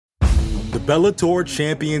Bellator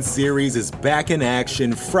Champion Series is back in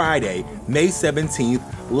action Friday, May 17th,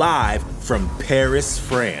 live from Paris,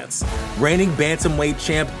 France. Reigning bantamweight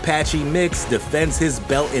champ Patchy Mix defends his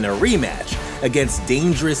belt in a rematch against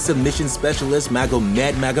dangerous submission specialist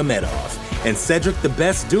Magomed Magomedov. And Cedric the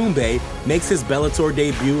Best Doumbé makes his Bellator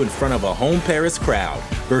debut in front of a home Paris crowd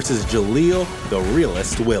versus Jaleel the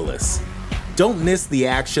Realist Willis. Don't miss the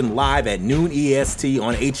action live at noon EST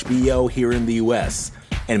on HBO here in the US.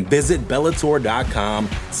 And visit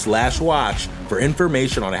Bellator.com/watch for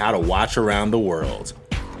information on how to watch around the world.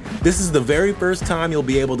 This is the very first time you'll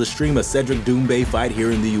be able to stream a Cedric Doumbé fight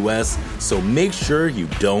here in the US, so make sure you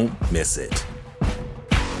don't miss it.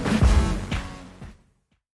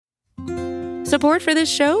 Support for this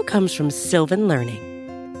show comes from Sylvan Learning.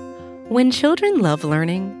 When children love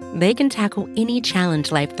learning, they can tackle any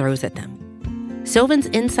challenge life throws at them. Sylvan's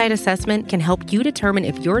Insight Assessment can help you determine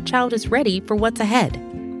if your child is ready for what's ahead.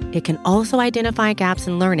 It can also identify gaps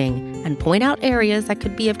in learning and point out areas that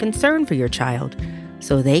could be of concern for your child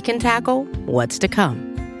so they can tackle what's to come.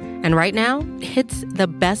 And right now, it's the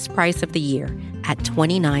best price of the year at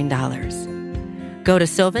 $29. Go to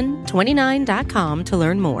sylvan29.com to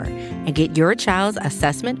learn more and get your child's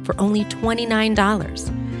assessment for only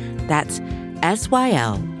 $29. That's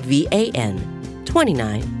SYLVAN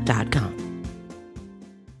 29.com.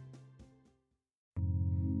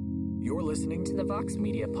 You're listening to the Vox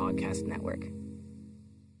Media Podcast Network.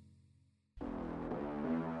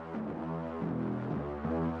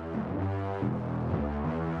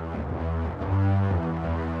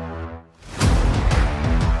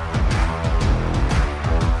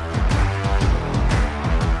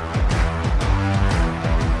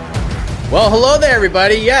 Well, hello there,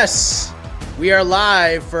 everybody. Yes, we are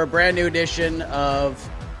live for a brand new edition of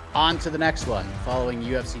On to the Next One, following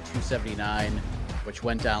UFC 279, which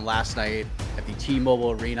went down last night at the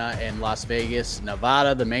T-Mobile Arena in Las Vegas,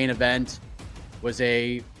 Nevada. The main event was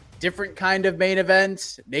a different kind of main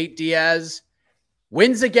event. Nate Diaz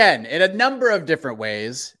wins again in a number of different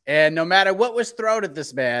ways, and no matter what was thrown at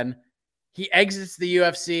this man, he exits the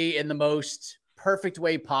UFC in the most perfect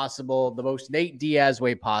way possible, the most Nate Diaz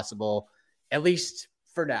way possible. At least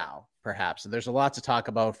for now, perhaps. And there's a lot to talk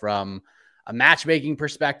about from a matchmaking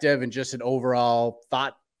perspective and just an overall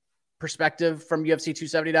thought perspective from UFC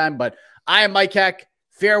 279. But I am Mike Heck.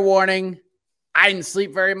 Fair warning, I didn't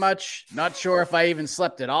sleep very much. Not sure if I even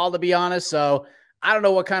slept at all, to be honest. So I don't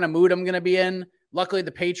know what kind of mood I'm going to be in. Luckily,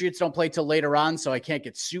 the Patriots don't play till later on, so I can't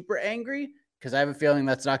get super angry because I have a feeling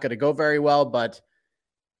that's not going to go very well. But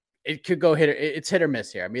it could go it's hit or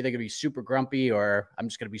miss here. I'm either going to be super grumpy or I'm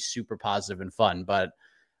just going to be super positive and fun. But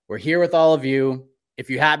we're here with all of you.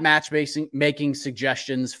 If you have matchmaking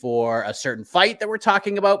suggestions for a certain fight that we're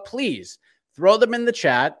talking about, please throw them in the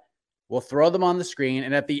chat. We'll throw them on the screen.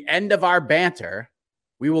 And at the end of our banter,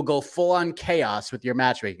 we will go full on chaos with your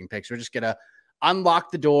matchmaking picks. We're just going to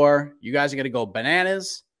unlock the door. You guys are going to go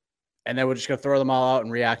bananas. And then we're just going to throw them all out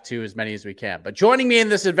and react to as many as we can. But joining me in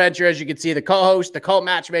this adventure, as you can see, the co-host, the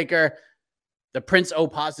co-matchmaker, the Prince O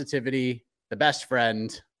Positivity, the best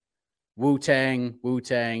friend, Wu-Tang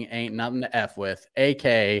ain't nothing to F with,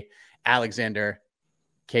 a.k.a. Alexander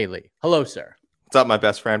K. Lee. Hello, sir. What's up, my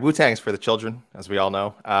best friend? Wu-Tang's for the children, as we all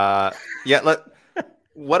know.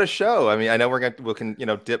 What a show. I mean, I know we can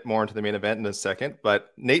dip more into the main event in a second,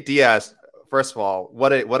 but Nate Diaz, first of all,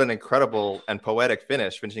 what an incredible and poetic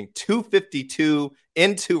finish, finishing 252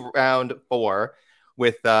 into round 4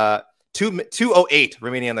 with 2:08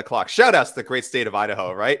 remaining on the clock. Shout outs to the great state of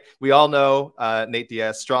Idaho, right? We all know Nate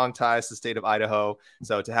Diaz, strong ties to the state of Idaho.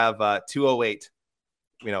 So to have 2:08,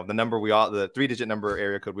 the number the 3-digit number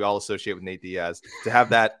area code we all associate with Nate Diaz, to have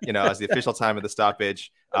that, as the official time of the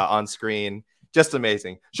stoppage on screen, just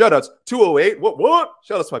amazing. Shout outs, 2:08. What?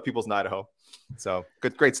 Shout outs to my peoples in Idaho. So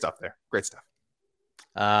good, great stuff there. Great stuff.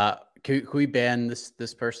 Can we ban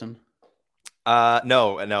this person?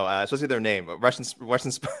 No. Especially their name, Russian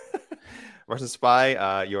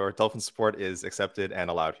spy. Your Dolphin support is accepted and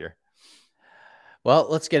allowed here. Well,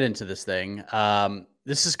 let's get into this thing.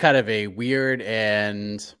 This is kind of a weird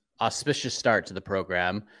and auspicious start to the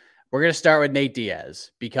program. We're going to start with Nate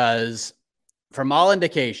Diaz because, from all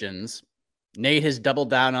indications, Nate has doubled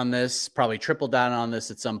down on this, probably tripled down on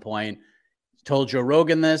this at some point. Told Joe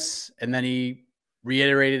Rogan this, and then he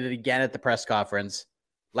reiterated it again at the press conference.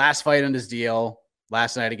 Last fight on his deal,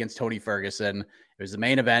 last night against Tony Ferguson. It was the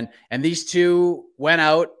main event, and these two went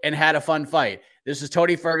out and had a fun fight. This is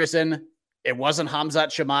Tony Ferguson. It wasn't Khamzat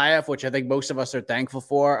Chimaev, which I think most of us are thankful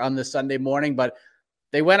for on this Sunday morning, but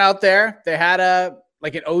they went out there. They had an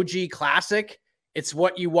OG classic it's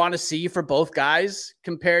what you want to see for both guys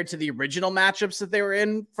compared to the original matchups that they were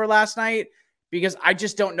in for last night, because I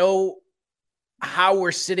just don't know how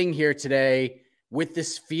we're sitting here today with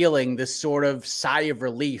this feeling, this sort of sigh of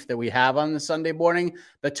relief that we have on the Sunday morning.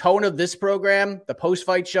 The tone of this program, the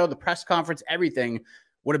post-fight show, the press conference, everything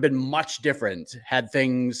would have been much different had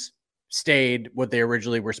things stayed what they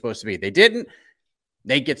originally were supposed to be. They didn't.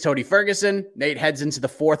 Nate gets Tony Ferguson. Nate heads into the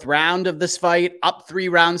 4th round of this fight, up 3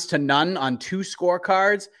 rounds to none on 2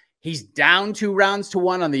 scorecards. He's down 2 rounds to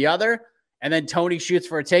 1 on the other. And then Tony shoots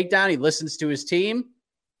for a takedown. He listens to his team.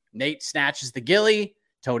 Nate snatches the gilly.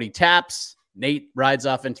 Tony taps. Nate rides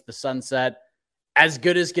off into the sunset, as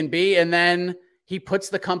good as can be. And then he puts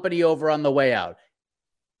the company over on the way out.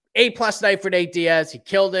 A+ night for Nate Diaz. He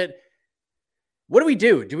killed it. What do we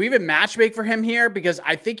do? Do we even matchmake for him here? Because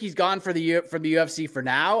I think he's gone from the UFC for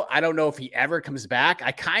now. I don't know if he ever comes back.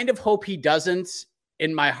 I kind of hope he doesn't,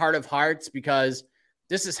 in my heart of hearts, because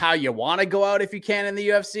this is how you want to go out if you can in the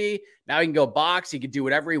UFC. Now he can go box. He can do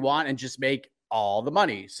whatever he wants and just make all the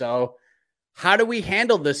money. So how do we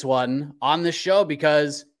handle this one on this show?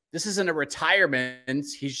 Because this isn't a retirement.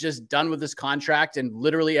 He's just done with this contract and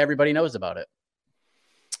literally everybody knows about it.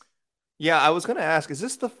 Yeah, I was going to ask, is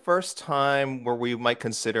this the first time where we might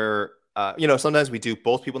consider, sometimes we do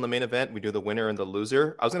both people in the main event. We do the winner and the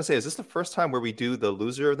loser. I was going to say, is this the first time where we do the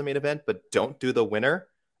loser of the main event, but don't do the winner?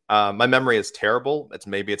 My memory is terrible.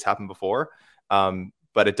 Maybe it's happened before.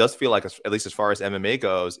 But it does feel like, at least as far as MMA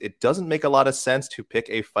goes, it doesn't make a lot of sense to pick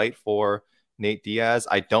a fight for Nate Diaz.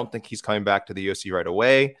 I don't think he's coming back to the UFC right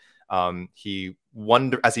away. As he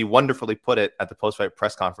wonderfully put it at the post-fight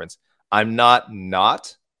press conference, I'm not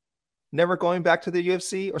never going back to the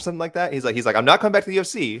UFC or something like that. He's like, I'm not coming back to the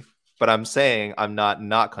UFC, but I'm saying I'm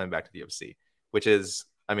not coming back to the UFC, which is,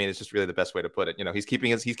 it's just really the best way to put it. He's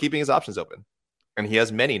keeping his options open, and he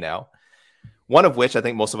has many now. One of which I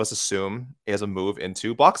think most of us assume is a move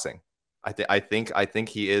into boxing. I think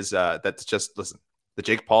he is. That's just, listen, the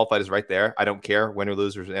Jake Paul fight is right there. I don't care win or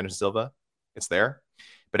lose with Anderson Silva, it's there.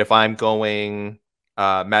 But if I'm going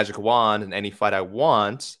magic wand in any fight I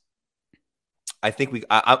want, I think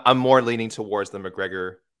I'm more leaning towards the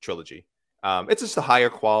McGregor trilogy. It's just a higher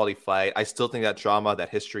quality fight. I still think that drama, that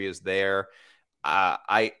history is there.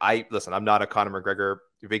 Listen, I'm not a big Conor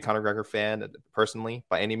McGregor fan personally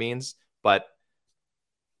by any means, but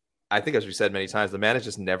I think, as we said many times, the man is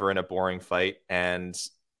just never in a boring fight. And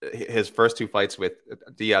his first 2 fights with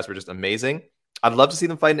Diaz were just amazing. I'd love to see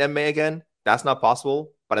them fight in MMA again. That's not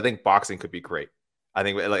possible, but I think boxing could be great. I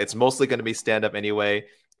think it's mostly going to be stand up anyway.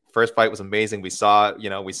 First fight was amazing. We saw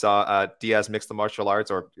Diaz mix the martial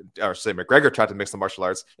arts, or say McGregor tried to mix the martial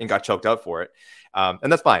arts and got choked out for it.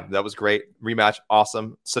 And that's fine. That was great. Rematch,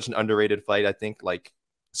 awesome. Such an underrated fight. I think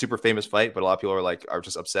super famous fight, but a lot of people are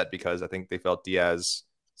just upset because I think they felt Diaz,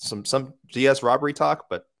 some Diaz robbery talk,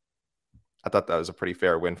 but I thought that was a pretty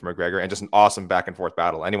fair win for McGregor and just an awesome back and forth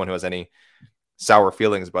battle. Anyone who has any sour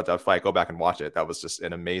feelings about that fight, go back and watch it. That was just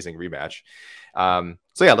an amazing rematch.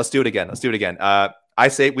 So yeah, let's do it again.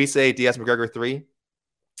 We say Diaz McGregor 3,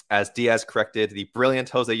 as Diaz corrected the brilliant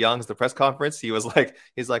Jose Youngs at the press conference. He's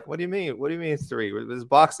like, what do you mean? What do you mean 3? This is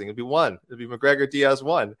boxing. It'd be 1. It'd be McGregor Diaz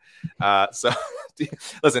 1. So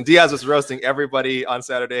listen, Diaz was roasting everybody on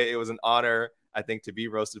Saturday. It was an honor, I think, to be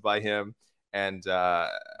roasted by him and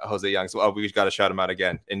Jose Youngs. So, we got to shout him out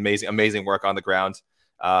again. Amazing work on the ground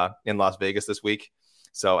in Las Vegas this week.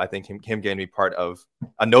 So I think him getting to be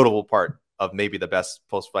a notable part of maybe the best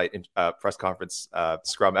post-fight press conference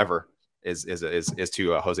scrum ever is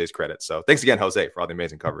to Jose's credit. So thanks again, Jose, for all the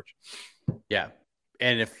amazing coverage. Yeah.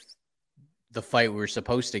 And if the fight we were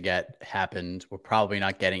supposed to get happened, we're probably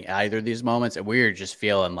not getting either of these moments. And we're just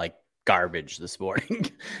feeling like garbage this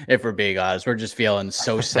morning. If we're being honest, we're just feeling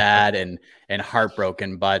so sad and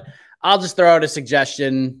heartbroken. But I'll just throw out a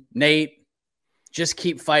suggestion. Nate, just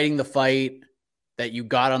keep fighting the fight that you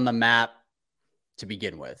got on the map to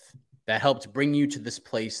begin with. That helped bring you to this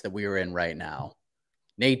place that we are in right now.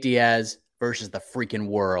 Nate Diaz versus the freaking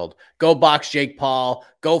world. Go box Jake Paul.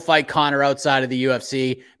 Go fight Conor outside of the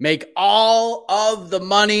UFC. Make all of the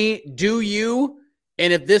money. Do you?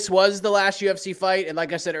 And if this was the last UFC fight, and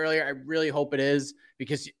like I said earlier, I really hope it is,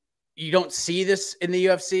 because you don't see this in the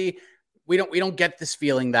UFC. We don't get this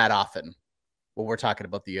feeling that often when we're talking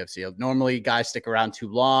about the UFC. Normally, guys stick around too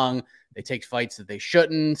long. They take fights that they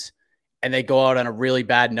shouldn't, and they go out on a really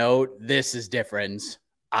bad note. This is different.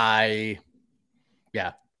 I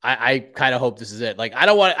kind of hope this is it.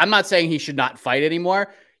 I'm not saying he should not fight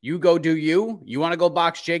anymore. You go do you. You want to go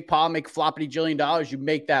box Jake Paul, make floppity jillion dollars, you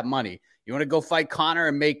make that money. You want to go fight Conor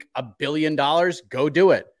and make $1 billion, go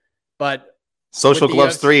do it. But Social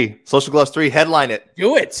Gloves 3. Social Gloves 3. Headline it.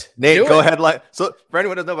 Do it. Nate, go headline. So for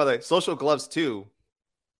anyone who doesn't know, by the way, Social Gloves 2.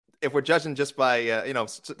 If we're judging just by,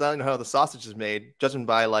 don't know how the sausage is made, judging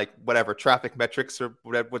by like whatever traffic metrics or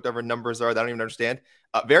whatever numbers are that I don't even understand,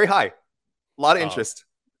 very high. A lot of interest.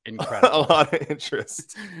 Incredible. A lot of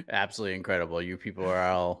interest. Absolutely incredible. You people are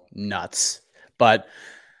all nuts. But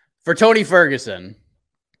for Tony Ferguson,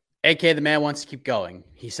 AK the man wants to keep going.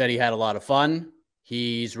 He said he had a lot of fun.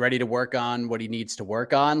 He's ready to work on what he needs to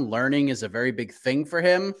work on. Learning is a very big thing for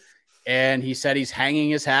him. And he said he's hanging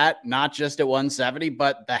his hat, not just at 170,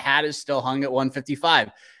 but the hat is still hung at 155.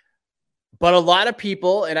 But a lot of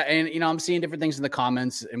people, and I'm seeing different things in the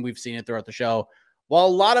comments, and we've seen it throughout the show. While a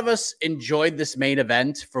lot of us enjoyed this main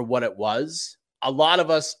event for what it was, a lot of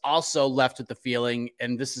us also left with the feeling,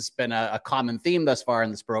 and this has been a common theme thus far in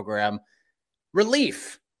this program,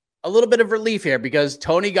 relief. A little bit of relief here because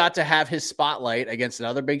Tony got to have his spotlight against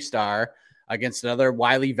another big star, against another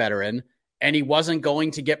wily veteran, and he wasn't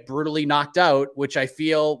going to get brutally knocked out, which I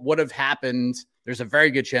feel would have happened. There's a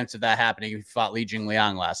very good chance of that happening if he fought Li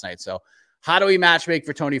Jingliang last night. So how do we matchmake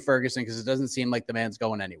for Tony Ferguson? Because it doesn't seem like the man's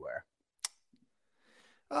going anywhere.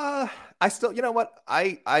 I still, you know what?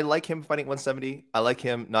 I like him fighting 170. I like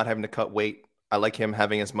him not having to cut weight. I like him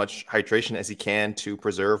having as much hydration as he can to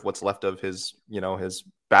preserve what's left of his, his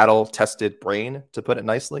battle-tested brain, to put it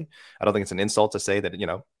nicely. I don't think it's an insult to say that,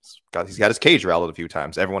 he's got his cage rattled a few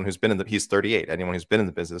times. Everyone who's been he's 38. Anyone who's been in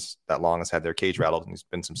the business that long has had their cage rattled, and he's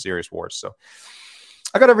been some serious wars. So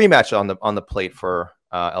I got a rematch on the plate for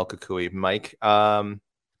El Kukui. Mike,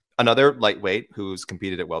 another lightweight who's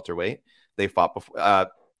competed at welterweight. They fought before.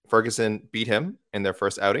 Ferguson beat him in their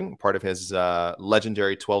first outing, part of his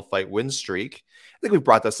legendary 12-fight win streak. I think we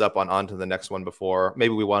brought this up on to the next one before.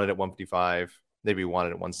 Maybe we wanted it at 155. Maybe we wanted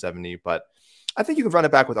it at 170. But I think you can run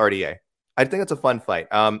it back with RDA. I think it's a fun fight.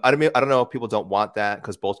 I don't know if people don't want that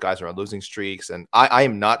because both guys are on losing streaks. And I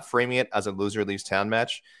am not framing it as a loser leaves town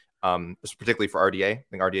match, particularly for RDA. I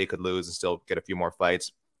think RDA could lose and still get a few more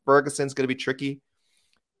fights. Ferguson's going to be tricky.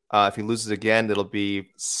 If he loses again, it'll be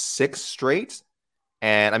 6 straight.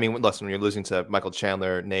 And I mean, listen, when you're losing to Michael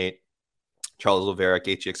Chandler, Nate, Charles Oliveira,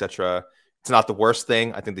 Gaethje, etc., it's not the worst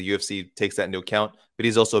thing. I think the UFC takes that into account, but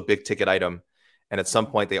he's also a big ticket item. And at some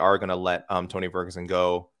point, they are going to let Tony Ferguson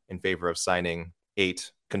go in favor of signing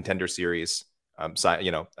 8 contender series,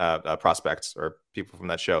 prospects or people from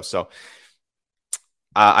that show. So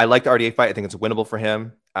I like the RDA fight. I think it's winnable for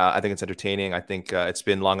him. I think it's entertaining. I think it's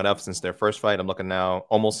been long enough since their first fight. I'm looking now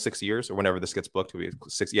almost 6 years, or whenever this gets booked, it'll be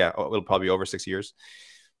 6. Yeah, it'll probably be over 6 years.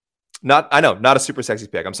 Not a super sexy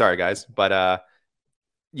pick. I'm sorry, guys, but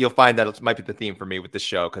you'll find that it might be the theme for me with this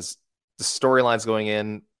show because the storylines going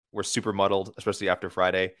in were super muddled, especially after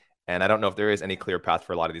Friday, and I don't know if there is any clear path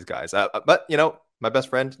for a lot of these guys. But my best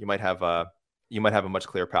friend, you might have a much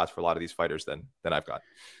clearer path for a lot of these fighters than I've got.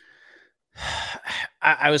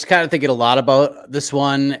 I was kind of thinking a lot about this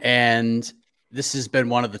one, and this has been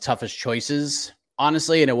one of the toughest choices,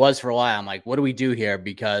 honestly. And it was for a while. I'm like, what do we do here?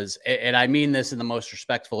 Because, and I mean this in the most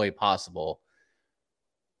respectful way possible,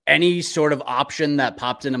 any sort of option that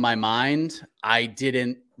popped into my mind, I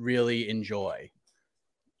didn't really enjoy.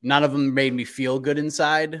 None of them made me feel good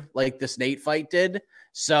inside like this Nate fight did.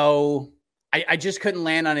 So I just couldn't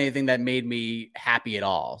land on anything that made me happy at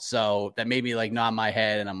all. So that made me like nod my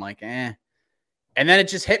head, and I'm like, eh. And then it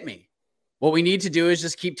just hit me. What we need to do is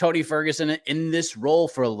just keep Tony Ferguson in this role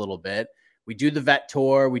for a little bit. We do the vet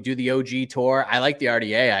tour. We do the OG tour. I like the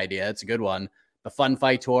RDA idea. It's a good one. The fun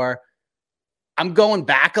fight tour. I'm going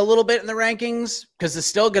back a little bit in the rankings because it's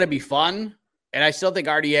still going to be fun. And I still think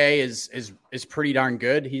RDA is pretty darn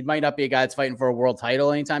good. He might not be a guy that's fighting for a world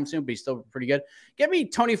title anytime soon, but he's still pretty good. Get me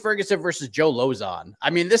Tony Ferguson versus Joe Lozon. I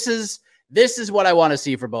mean, this is what I want to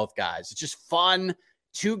see for both guys. It's just fun.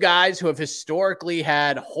 2 guys who have historically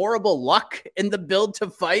had horrible luck in the build to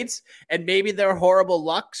fights, and maybe their horrible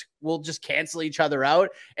luck will just cancel each other out,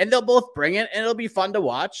 and they'll both bring it, and it'll be fun to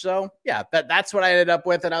watch. So yeah, that's what I ended up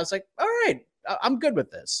with, and I was like, all right, I'm good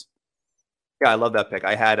with this. Yeah, I love that pick.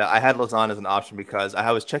 I had Lozon as an option because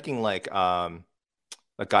I was checking like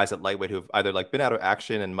guys at lightweight who've either like been out of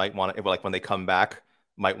action and might want to, like when they come back,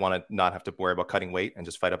 might want to not have to worry about cutting weight and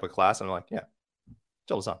just fight up a class. And I'm like, yeah,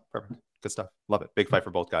 Joe Lozon, perfect. Good stuff. Love it. Big fight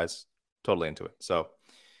for both guys. Totally into it. So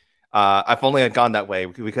if only had gone that way,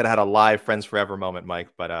 we could have had a live Friends Forever moment, Mike,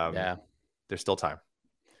 but yeah, there's still time.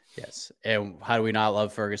 Yes. And how do we not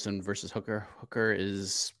love Ferguson versus Hooker? Hooker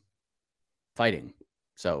is fighting.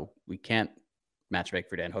 So we can't matchmake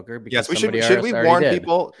for Dan Hooker. Because yes, should we warn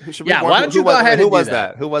people? Why don't you go ahead and do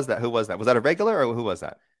that? Who was that? Was that a regular or who was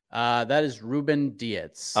that? That is Ruben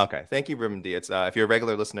Diaz. Okay, thank you, Ruben Diaz. If you're a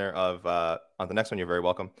regular listener of on the next one, you're very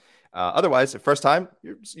welcome. Otherwise, the first time,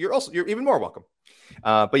 you're even more welcome.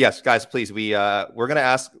 But yes, guys, please, we're gonna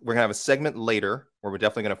have a segment later where we're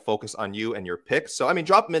definitely gonna focus on you and your picks. So I mean,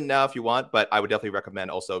 drop them in now if you want, but I would definitely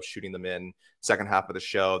recommend also shooting them in second half of the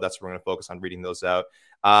show. That's where we're gonna focus on reading those out.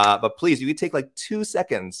 But please, you can take like 2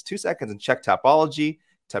 seconds and check Tapology,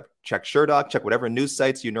 check Sherdock, check whatever news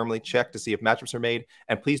sites you normally check to see if matchups are made,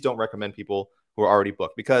 and please don't recommend people who are already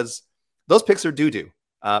booked because those picks are doo-doo.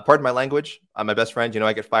 Pardon my language. I'm my best friend.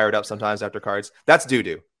 I get fired up sometimes after cards. That's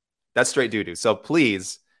doo-doo. That's straight doo-doo. So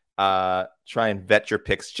please try and vet your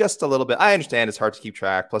picks just a little bit. I understand it's hard to keep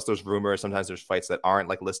track. Plus, there's rumors. Sometimes there's fights that aren't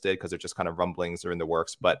like listed because they're just kind of rumblings or in the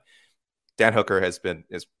works. But Dan Hooker has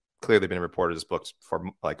clearly been reported as booked for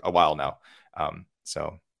like a while now.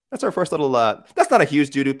 So that's our first little. That's not a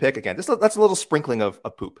huge doo-doo pick. Again, that's a little sprinkling of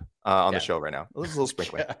poop on the show right now. A little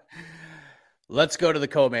sprinkling. Let's go to the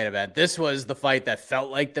co-main event. This was the fight that felt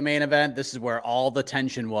like the main event. This is where all the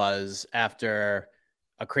tension was after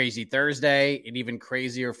a crazy Thursday, an even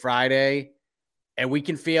crazier Friday. And we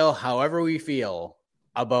can feel however we feel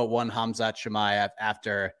about one Khamzat Chimaev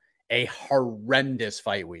after a horrendous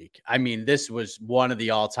fight week. I mean, this was one of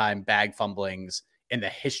the all-time bag fumblings in the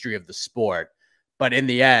history of the sport. But in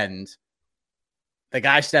the end, the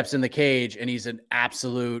guy steps in the cage and he's an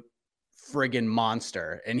absolute friggin'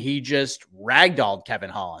 monster. And he just ragdolled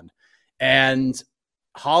Kevin Holland. And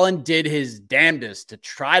Holland did his damnedest to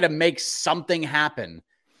try to make something happen.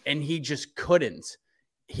 And he just couldn't.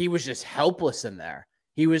 He was just helpless in there.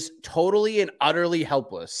 He was totally and utterly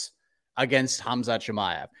helpless against Khamzat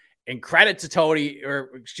Chimaev. And credit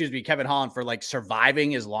to Kevin Holland for like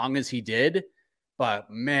surviving as long as he did. But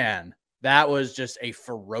man, that was just a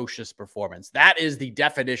ferocious performance. That is the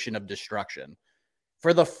definition of destruction.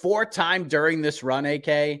 For the 4th time during this run,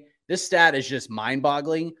 AK, this stat is just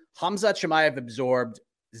mind-boggling. Khamzat Chimaev absorbed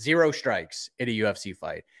 0 strikes in a UFC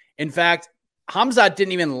fight. In fact, Khamzat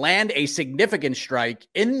didn't even land a significant strike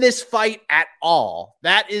in this fight at all.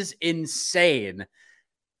 That is insane.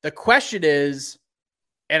 The question is,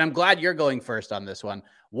 and I'm glad you're going first on this one,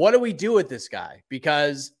 what do we do with this guy?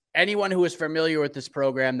 Because anyone who is familiar with this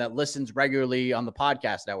program that listens regularly on the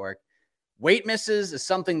podcast network, weight misses is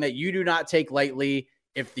something that you do not take lightly.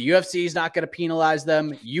 If the UFC is not going to penalize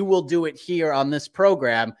them, you will do it here on this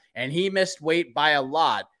program. And he missed weight by a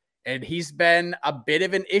lot. And he's been a bit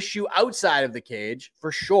of an issue outside of the cage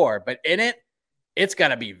for sure. But in it, it's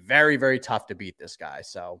going to be very, very tough to beat this guy.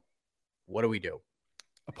 So what do we do?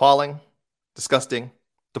 Appalling, disgusting,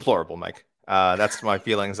 deplorable, Mike. That's my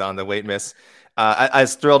feelings on the weight miss.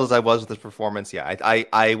 As thrilled as I was with this performance,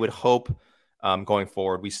 I would hope going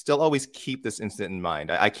forward, we still always keep this incident in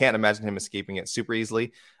mind. I can't imagine him escaping it super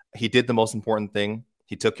easily. He did the most important thing.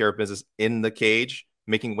 He took care of business in the cage,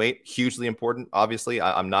 making weight, hugely important. Obviously,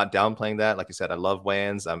 I'm not downplaying that. Like you said, I love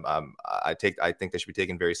weigh-ins. I think they should be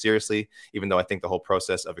taken very seriously, even though I think the whole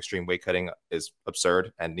process of extreme weight cutting is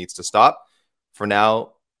absurd and needs to stop. For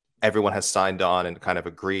now, everyone has signed on and kind of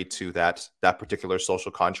agreed to that particular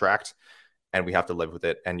social contract, and we have to live with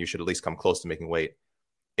it. And you should at least come close to making weight.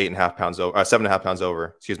 7.5 pounds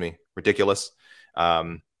over, ridiculous.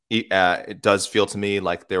 It does feel to me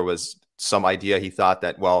like there was some idea he thought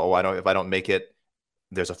that, if I don't make it,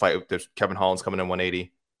 there's a fight. There's Kevin Holland's coming in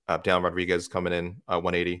 180, Dan Rodriguez coming in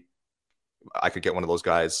 180. I could get one of those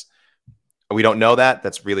guys. We don't know that.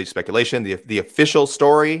 That's really speculation. The official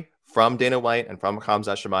story from Dana White and from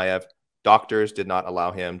Khamzat Chimaev, doctors did not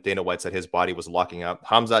allow him. Dana White said his body was locking up.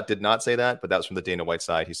 Khamzat did not say that, but that was from the Dana White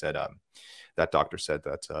side. He said that doctor said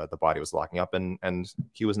that the body was locking up and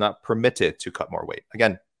he was not permitted to cut more weight.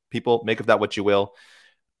 Again, people, make of that what you will.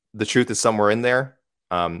 The truth is somewhere in there.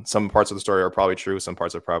 Some parts of the story are probably true. Some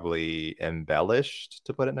parts are probably embellished,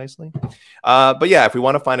 to put it nicely. But yeah, if we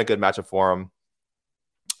want to find a good matchup for him,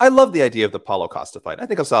 I love the idea of the Paulo Costa fight. I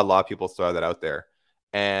think I saw a lot of people throw that out there,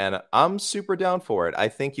 and I'm super down for it. I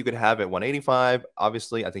think you could have it 185.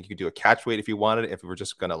 Obviously, I think you could do a catch weight if you wanted. If we were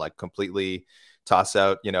just going to like completely toss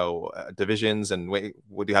out, divisions and wait,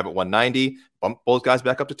 would you have it 190? Bump both guys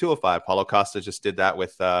back up to 205. Paulo Costa just did that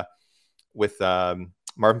with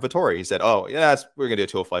Marvin Vettori. He said, "Oh, yeah, we're going to do a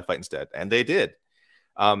 205 fight instead," and they did.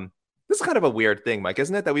 This is kind of a weird thing, Mike,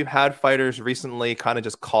 isn't it? That we've had fighters recently kind of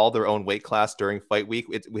just call their own weight class during fight week.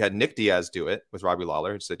 We had Nick Diaz do it with Robbie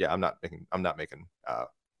Lawler. He said, "Yeah, I'm not making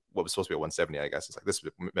what was supposed to be at 170. I guess it's like this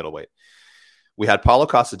is middleweight." We had Paulo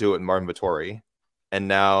Costa do it with Marvin Vettori, and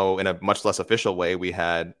now in a much less official way, we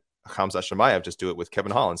had Khamzat Chimaev just do it with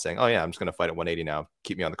Kevin Holland, saying, "Oh yeah, I'm just going to fight at 180 now.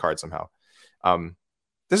 Keep me on the card somehow."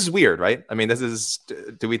 this is weird, right? I mean,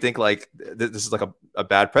 do we think like this is like a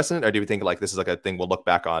bad precedent, or do we think like this is like a thing we'll look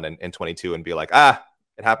back on in 22 and be like,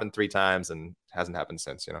 it happened 3 times and hasn't happened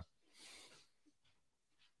since,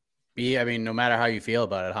 Yeah, I mean, no matter how you feel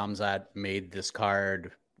about it, Hamzat made this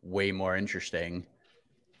card way more interesting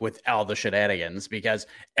with all the shenanigans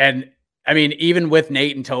and I mean, even with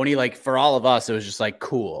Nate and Tony, like for all of us, it was just like,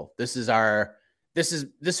 cool. This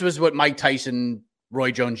was what Mike Tyson,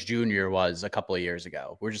 Roy Jones Jr. was a couple of years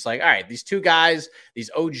ago. We're just like, all right, these two guys,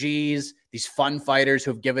 these OGs, these fun fighters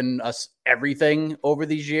who have given us everything over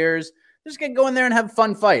these years, just gonna go in there and have a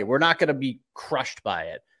fun fight. We're not going to be crushed by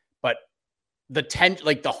it, but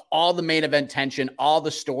all the main event tension, all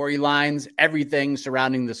the storylines, everything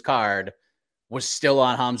surrounding this card was still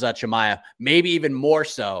on Hamzat Chimaev, maybe even more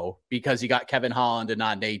so because he got Kevin Holland and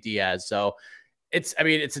not Nate Diaz. So it's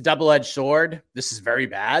a double-edged sword. This is very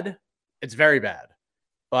bad. It's very bad,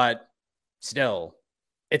 but still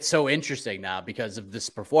it's so interesting now because of this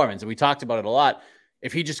performance. And we talked about it a lot.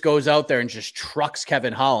 If he just goes out there and just trucks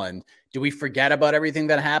Kevin Holland, do we forget about everything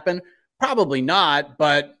that happened? Probably not,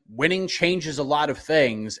 but winning changes a lot of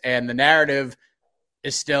things. And the narrative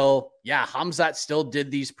is still, Hamzat still did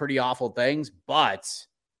these pretty awful things, but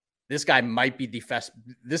this guy might be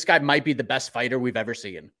the best fighter we've ever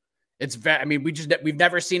seen. We've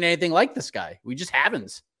never seen anything like this guy. We just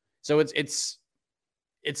haven't. So it's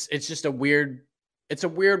just a weird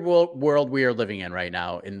world we are living in right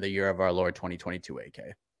now in the year of our Lord 2022 AK.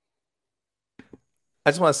 I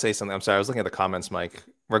just want to say something. I'm sorry. I was looking at the comments, Mike,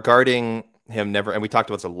 regarding him never, and we talked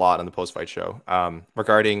about this a lot on the post-fight show,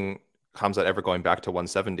 regarding Hamzat ever going back to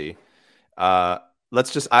 170. I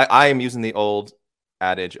am using the old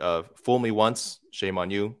adage of fool me once, shame on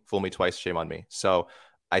you. Fool me twice, shame on me. So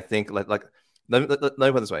I think let me put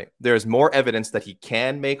it this way. There's more evidence that he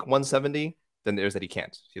can make 170 than there is that he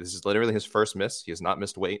can't. This is literally his first miss. He has not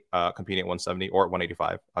missed weight competing at 170 or at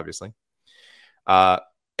 185, obviously.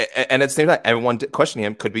 And at the same time, everyone questioning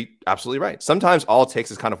him could be absolutely right. Sometimes all it takes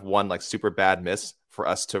is kind of one like super bad miss for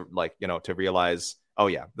us to to realize, oh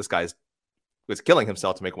yeah, this guy's was killing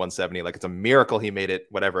himself to make 170. Like it's a miracle he made it,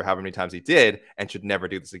 however many times he did, and should never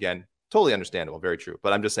do this again. Totally understandable, very true.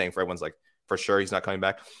 But I'm just saying, for everyone's like, for sure he's not coming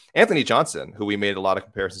back. Anthony Johnson, who we made a lot of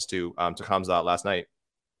comparisons to Hamzat last night.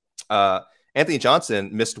 Anthony Johnson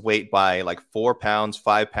missed weight by like 4 pounds,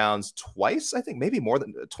 5 pounds twice, I think, maybe more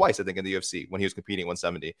than twice, I think, in the UFC when he was competing at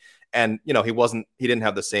 170. And, he didn't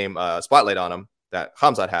have the same spotlight on him that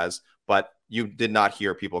Hamzat has, but you did not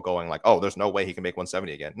hear people going like, oh, there's no way he can make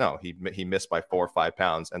 170 again. No, he missed by 4 or 5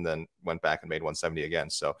 pounds and then went back and made 170 again.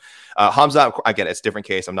 So Hamzat, again, it's a different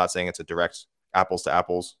case. I'm not saying it's a direct apples to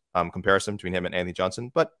apples comparison between him and Anthony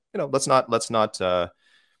Johnson, but, let's not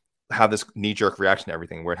have this knee-jerk reaction to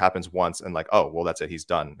everything where it happens once and like, oh, well, that's it, he's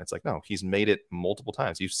done. It's like, no, he's made it multiple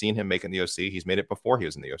times. You've seen him make it in the UFC. He's made it before he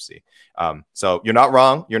was in the UFC. So you're not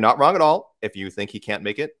wrong. You're not wrong at all if you think he can't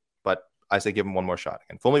make it, but I say give him one more shot.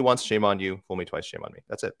 Again, fool me once, shame on you. Fool me twice, shame on me.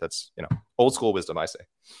 That's it. That's, old school wisdom, I say.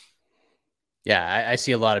 Yeah, I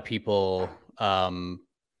see a lot of people, I don't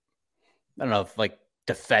know if like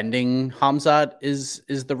defending Hamzat is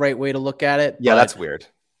the right way to look at it. Yeah, that's weird.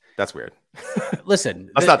 That's weird. Listen,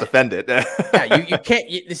 let's not defend it. Yeah, you can't.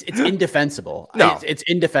 It's indefensible. No, it's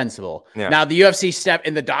indefensible. Yeah. Now the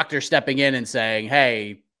UFC the doctor stepping in and saying,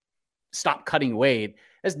 "Hey, stop cutting weight."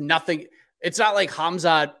 There's nothing. It's not like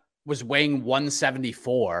Hamzat was weighing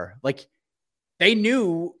 174. Like they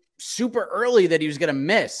knew super early that he was going to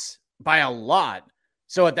miss by a lot.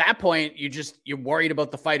 So at that point, you're worried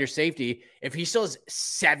about the fighter's safety. If he still has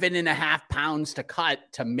 7.5 pounds to cut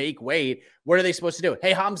to make weight, what are they supposed to do?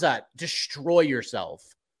 Hey, Hamzat, destroy yourself.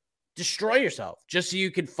 Destroy yourself just so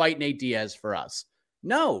you can fight Nate Diaz for us.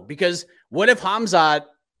 No, because what if Hamzat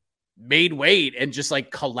made weight and just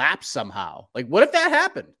like collapsed somehow? Like, what if that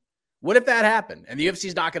happened? What if that happened? And the UFC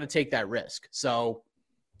is not going to take that risk. So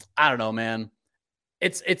I don't know, man.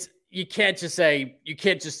 You can't just say,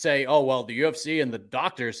 oh, well, the UFC and the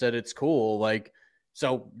doctor said it's cool. Like,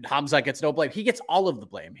 so Hamzat gets no blame. He gets all of the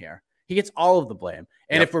blame here. He gets all of the blame.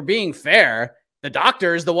 And if we're being fair, the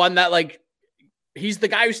doctor is the one that like, he's the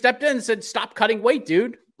guy who stepped in and said, stop cutting weight,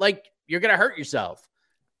 dude. Like, you're going to hurt yourself.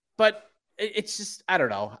 But it's just, I don't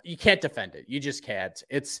know. You can't defend it. You just can't.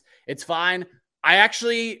 It's fine. I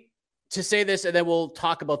actually, to say this, and then we'll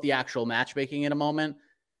talk about the actual matchmaking in a moment.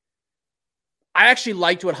 I actually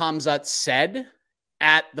liked what Hamzat said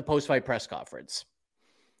at the post-fight press conference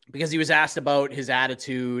because he was asked about his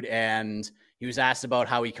attitude and he was asked about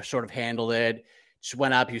how he sort of handled it. Just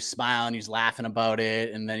went up, he was smiling, he was laughing about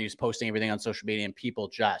it, and then he was posting everything on social media, and people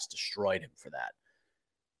just destroyed him for that.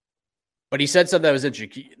 But he said something that was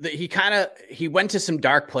interesting. He went to some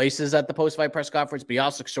dark places at the post-fight press conference, but he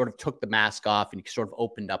also sort of took the mask off and he sort of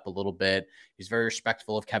opened up a little bit. He's very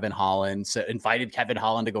respectful of Kevin Holland, so invited Kevin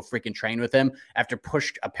Holland to go freaking train with him after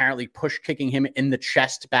apparently push kicking him in the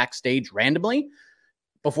chest backstage randomly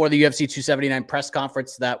before the UFC 279 press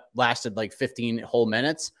conference that lasted like 15 whole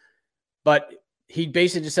minutes. But he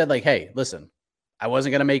basically just said like, hey, listen, I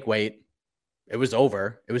wasn't going to make weight. It was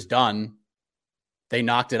over. It was done. They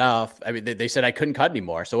knocked it off. I mean, they said I couldn't cut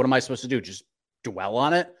anymore. So what am I supposed to do? Just dwell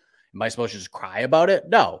on it? Am I supposed to just cry about it?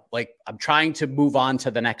 No, like I'm trying to move on to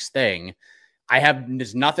the next thing.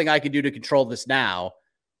 There's nothing I can do to control this now.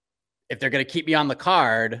 If they're going to keep me on the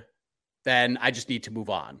card, then I just need to move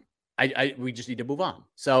on. We just need to move on.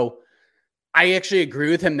 So I actually agree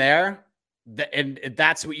with him there. And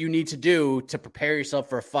that's what you need to do to prepare yourself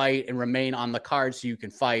for a fight and remain on the card so you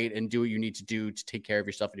can fight and do what you need to do to take care of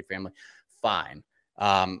yourself and your family. Fine.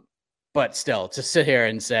 But still, to sit here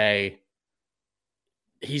and say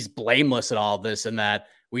he's blameless in all this and that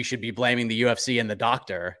we should be blaming the UFC and the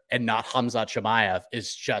doctor and not Khamzat Chimaev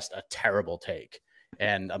is just a terrible take.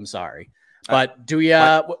 And I'm sorry. But do we,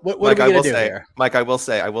 what are we going to do here? Mike, I will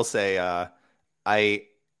say,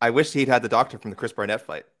 I wish he'd had the doctor from the Chris Barnett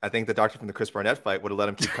fight. I think the doctor from the Chris Barnett fight would have let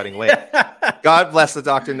him keep cutting weight. God bless the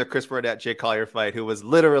doctor in the Chris Barnett, Jake Collier fight, who was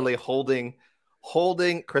literally holding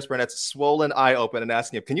Chris Barnett's swollen eye open and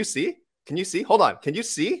asking him, can you see? Can you see? Hold on. Can you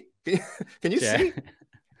see? Can you see?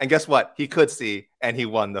 And guess what? He could see, and he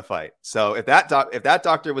won the fight. So if that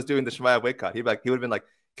doctor was doing the Chimaev weight cut, he would have been like,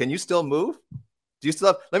 can you still move? Do you still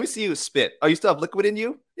have, let me see you spit. Oh, you still have liquid in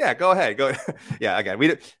you? Yeah, go ahead. Go. Yeah, again,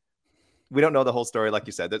 we don't know the whole story, like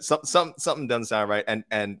you said. That something doesn't sound right.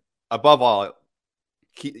 And above all,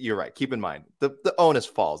 you're right. Keep in mind, the onus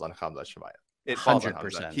falls on Khamzat Chimaev. It falls 100%. On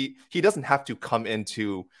Khamzat. He doesn't have to come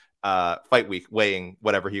into fight week weighing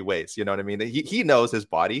whatever he weighs. You know what I mean? He knows his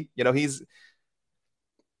body. You know,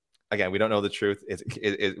 again, we don't know the truth.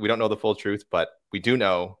 We don't know the full truth, but we do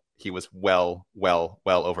know he was well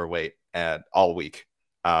overweight and all week.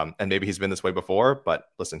 And maybe he's been this way before, but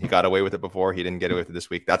listen, he got away with it before. He didn't get away with it this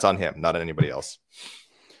week. That's on him, not on anybody else.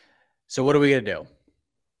 So what are we gonna do?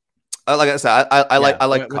 Like I said, I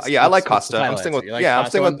like Costa. I'm sticking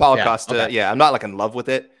with Paulo Costa. Okay. Yeah, I'm not like in love with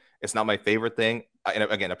it. It's not my favorite thing. And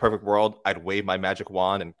again, a perfect world, I'd wave my magic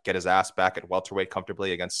wand and get his ass back at welterweight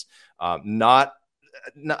comfortably against I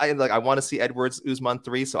want to see Edwards Usman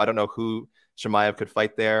 3, so I don't know who Chimaev could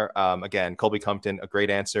fight there. Again, Colby Compton, a great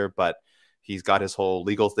answer, but he's got his whole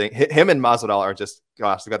legal thing. Him and Masvidal are just,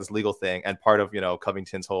 gosh, they got this legal thing. And part of,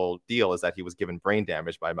 Covington's whole deal is that he was given brain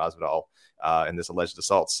damage by Masvidal in this alleged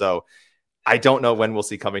assault. So I don't know when we'll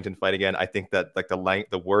see Covington fight again. I think that like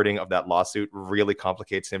the wording of that lawsuit really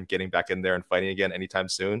complicates him getting back in there and fighting again anytime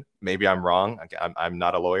soon. Maybe I'm wrong. I'm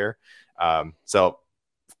not a lawyer. So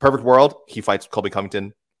perfect world, he fights Colby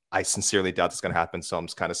Covington. I sincerely doubt it's going to happen. So I'm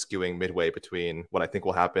just kind of skewing midway between what I think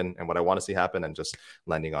will happen and what I want to see happen and just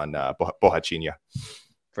landing on Bohachinia.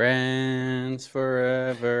 Friends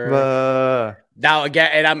forever. Now, again,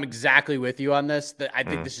 and I'm exactly with you on this. I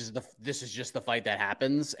think this is just the fight that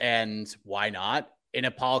happens. And why not?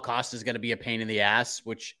 And Paulo Costa is going to be a pain in the ass,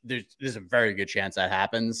 which there's a very good chance that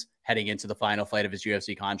happens heading into the final fight of his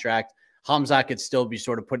UFC contract. Khamzat could still be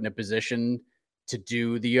sort of put in a position to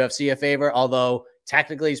do the UFC a favor, although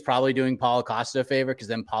technically he's probably doing Paulo Costa a favor because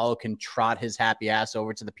then Paulo can trot his happy ass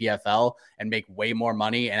over to the PFL and make way more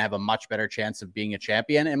money and have a much better chance of being a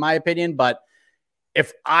champion, in my opinion. But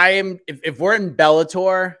if we're in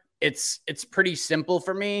Bellator, it's pretty simple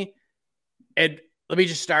for me. And let me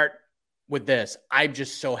just start with this. I'm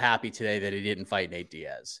just so happy today that he didn't fight Nate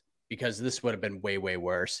Diaz because this would have been way, way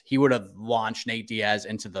worse. He would have launched Nate Diaz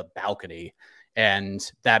into the balcony. And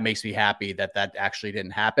that makes me happy that actually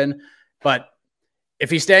didn't happen. But if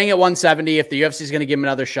he's staying at 170, if the UFC is going to give him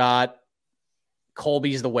another shot,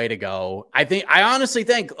 Colby's the way to go. I honestly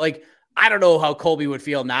think, like, I don't know how Colby would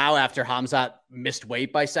feel now after Khamzat missed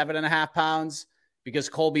weight by 7.5 pounds because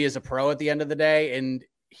Colby is a pro at the end of the day. And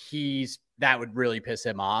that would really piss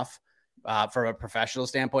him off from a professional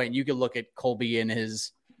standpoint. And you could look at Colby in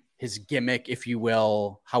his gimmick, if you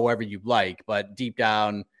will, however you like, but deep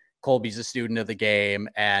down, Colby's a student of the game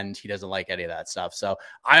and he doesn't like any of that stuff. So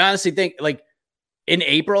I honestly think, like, in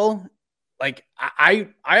April, like I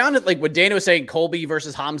honestly, like when Dana was saying Colby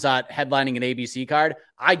versus Khamzat headlining an ABC card,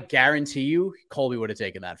 I guarantee you Colby would have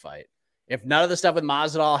taken that fight. If none of the stuff with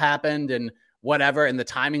Masvidal happened and whatever, and the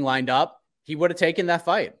timing lined up, he would have taken that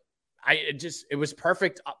fight. It was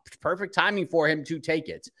perfect timing for him to take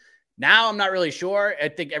it. Now I'm not really sure. I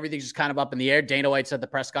think everything's just kind of up in the air. Dana White said at the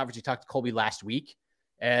press conference he talked to Colby last week,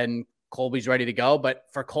 and Colby's ready to go. But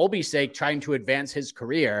for Colby's sake, trying to advance his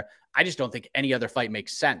career, I just don't think any other fight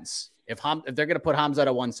makes sense. If they're going to put Hamzat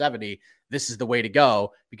at 170, this is the way to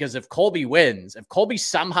go. Because if Colby wins, if Colby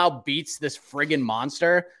somehow beats this friggin'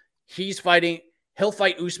 monster, he'll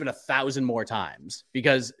fight Usman 1,000 more times,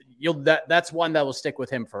 because that's one that will stick with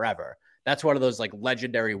him forever. That's one of those like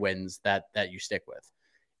legendary wins that you stick with.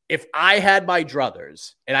 If I had my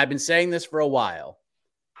druthers, and I've been saying this for a while,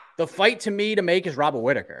 the fight to me to make is Robert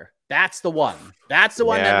Whittaker. That's the one. That's the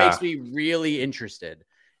one that makes me really interested.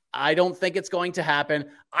 I don't think it's going to happen.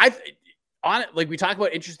 We talk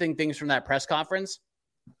about interesting things from that press conference.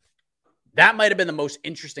 That might have been the most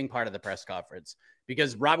interesting part of the press conference,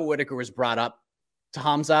 because Robert Whittaker was brought up to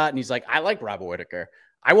Hamzat, and he's like, I like Robert Whittaker.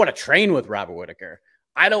 I want to train with Robert Whittaker.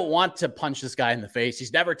 I don't want to punch this guy in the face.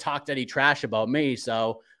 He's never talked any trash about me,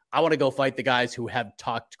 so I want to go fight the guys who have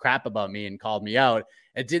talked crap about me and called me out.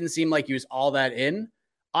 It didn't seem like he was all that in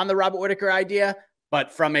on the Robert Whittaker idea,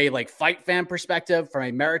 but from a fight fan perspective, from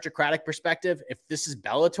a meritocratic perspective, if this is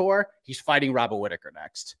Bellator, he's fighting Robert Whittaker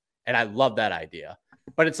next. And I love that idea.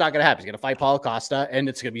 But it's not going to happen. He's going to fight Paulo Costa, and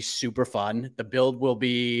it's going to be super fun. The build will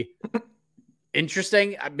be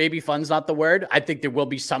interesting. Maybe fun's not the word. I think there will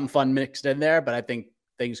be some fun mixed in there, but I think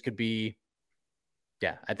things could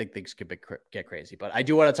get crazy. But I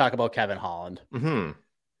do want to talk about Kevin Holland. Mm-hmm.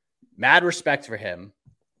 Mad respect for him,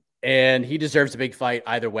 and he deserves a big fight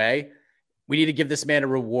either way. We need to give this man a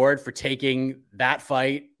reward for taking that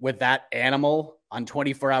fight with that animal on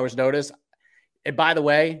 24 hours notice. And by the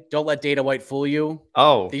way, don't let Dana White fool you.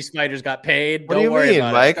 Oh, these fighters got paid. What do you mean,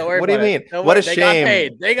 Mike? What do you mean? What a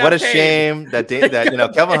shame! What a shame that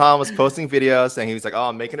Kevin Holland was posting videos saying he was like, "Oh,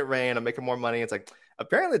 I'm making it rain. I'm making more money." It's like,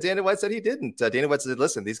 apparently Dana White said he didn't. Dana White said,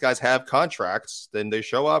 "Listen, these guys have contracts. Then they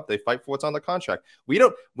show up. They fight for what's on the contract. We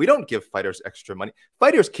don't give fighters extra money.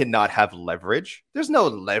 Fighters cannot have leverage. There's no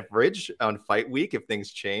leverage on fight week if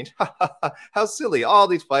things change. How silly! All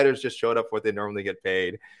these fighters just showed up for what they normally get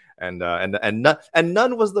paid." And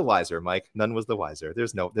none was the wiser, Mike. None was the wiser.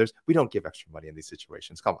 We don't give extra money in these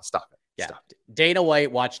situations. Come on, stop it. Yeah. Stop it. Dana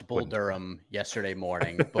White watched Bull Durham yesterday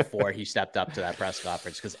morning before he stepped up to that press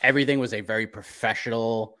conference, because everything was a very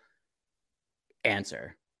professional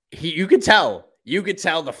answer. You could tell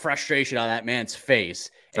the frustration on that man's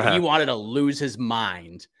face, and he wanted to lose his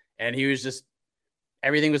mind. And he was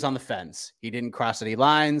everything was on the fence. He didn't cross any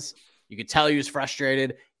lines. You could tell he was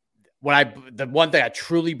frustrated. The one thing I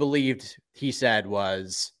truly believed he said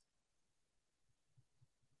was,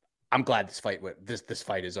 "I'm glad this fight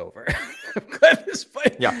is over."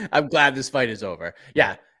 I'm glad this fight is over.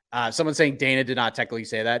 Yeah. Someone saying Dana did not technically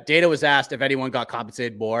say that. Dana was asked if anyone got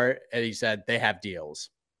compensated more, and he said they have deals.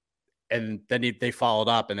 And then they followed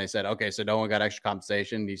up and they said, "Okay, so no one got extra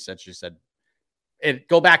compensation." She said,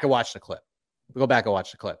 go back and watch the clip.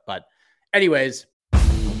 But anyways,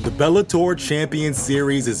 the Bellator Champion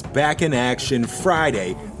Series is back in action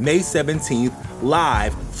Friday, May 17th,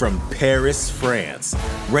 live from Paris, France.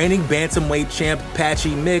 Reigning bantamweight champ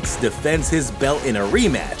Patchy Mix defends his belt in a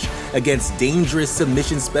rematch against dangerous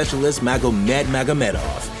submission specialist Magomed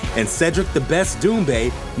Magomedov. And Cedric the Best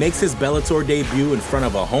Doumbé makes his Bellator debut in front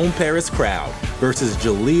of a home Paris crowd versus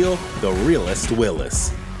Jaleel the Realist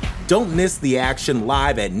Willis. Don't miss the action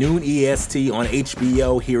live at noon EST on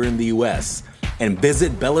HBO here in the US. And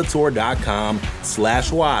visit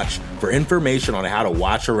Bellator.com/watch for information on how to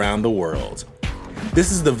watch around the world.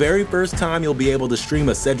 This is the very first time you'll be able to stream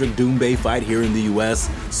a Cedric Doumbé fight here in the US,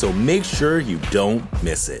 so make sure you don't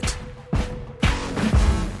miss it.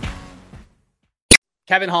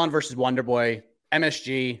 Kevin Holland versus Wonderboy,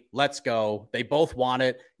 MSG, let's go. They both want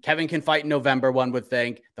it. Kevin can fight in November, one would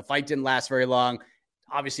think. The fight didn't last very long.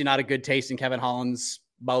 Obviously not a good taste in Kevin Holland's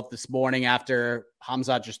mouth this morning after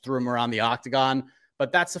Hamzat just threw him around the octagon.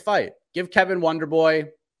 But that's the fight. Give Kevin Wonderboy.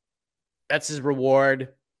 That's his reward.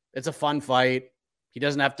 It's a fun fight.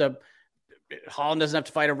 Holland doesn't have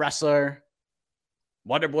to fight a wrestler.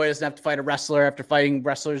 Wonderboy doesn't have to fight a wrestler after fighting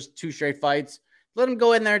wrestlers 2 straight fights. Let him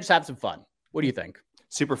go in there and just have some fun. What do you think?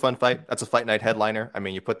 Super fun fight. That's a fight night headliner. I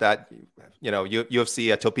mean, you put that,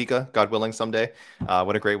 UFC Topeka, God willing, someday.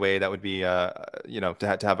 What a great way that would be,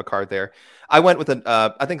 to have a card there. I went with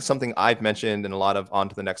I think something I've mentioned and a lot of On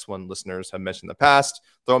to the Next One listeners have mentioned in the past.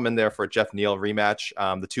 Throw them in there for a Jeff Neal rematch.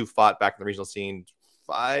 The two fought back in the regional scene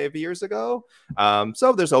 5 years ago.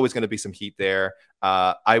 So there's always going to be some heat there.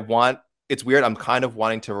 It's weird. I'm kind of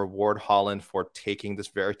wanting to reward Holland for taking this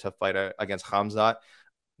very tough fight against Hamzat.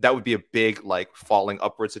 That would be a big, falling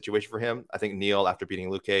upward situation for him. I think Neal, after beating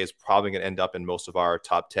Luque, is probably going to end up in most of our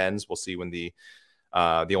top 10s. We'll see when the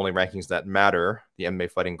The only rankings that matter, the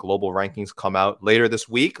MMA Fighting Global rankings, come out later this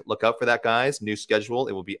week. Look out for that, guys. New schedule.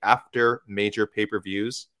 It will be after major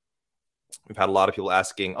pay-per-views. We've had a lot of people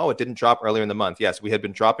asking, oh, it didn't drop earlier in the month. Yes, we had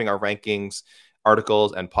been dropping our rankings,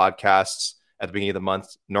 articles, and podcasts at the beginning of the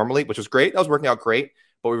month normally, which was great. That was working out great.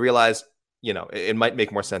 But we realized, it might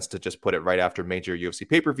make more sense to just put it right after major UFC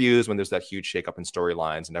pay-per-views when there's that huge shakeup in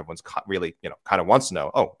storylines and everyone's really, kind of wants to know,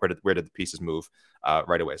 oh, where did the pieces move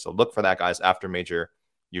right away? So look for that, guys, after major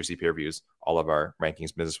UFC pay-per-views. All of our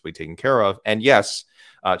rankings business will be taken care of. And yes,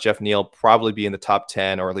 Jeff Neal probably be in the top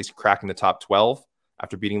 10 or at least cracking the top 12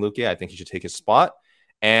 after beating Luque. I think he should take his spot.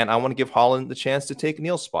 And I want to give Holland the chance to take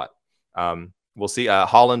Neal's spot. We'll see.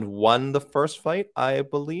 Holland won the first fight, I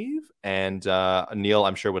believe. And Neal,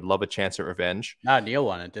 I'm sure, would love a chance at revenge. Neal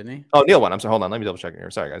won it, didn't he? Oh, Neal won. I'm sorry. Hold on. Let me double check here.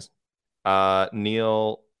 Sorry, guys.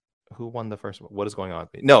 Neal, who won the first one? What is going on?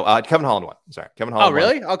 No, Kevin Holland won. Sorry. Kevin Holland won.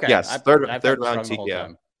 really? Okay. Yes. Third round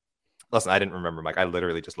TKO. Listen, I didn't remember, Mike. I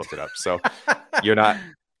literally just looked it up. So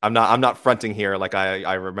I'm not fronting here. Like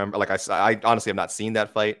I remember, like I honestly have not seen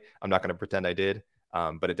that fight. I'm not going to pretend I did.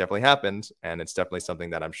 But it definitely happened, and it's definitely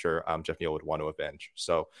something that I'm sure Jeff Neal would want to avenge.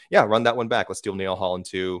 So, yeah, run that one back. Let's do Neal Holland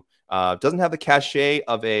too. Doesn't have the cachet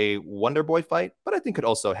of a Wonder Boy fight, but I think could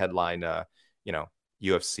also headline,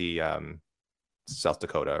 UFC South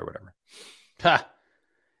Dakota or whatever.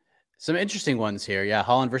 Some interesting ones here. Yeah,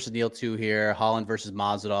 Holland versus Neal 2 here. Holland versus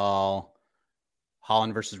Masvidal.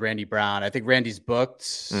 Holland versus Randy Brown. I think Randy's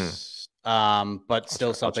booked, but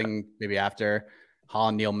still something maybe after.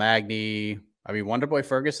 Holland Neil Magny. I mean, Wonderboy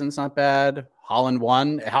Ferguson's not bad. Holland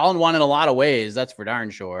won in a lot of ways. That's for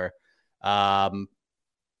darn sure. I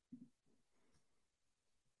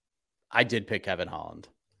did pick Kevin Holland.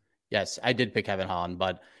 Yes, I did pick Kevin Holland,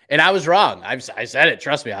 and I was wrong. I said it.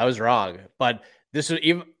 Trust me, I was wrong. But this was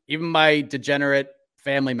even my degenerate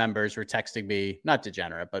family members were texting me, not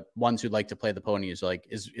degenerate, but ones who like to play the ponies. Like,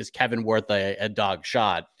 is Kevin worth a dog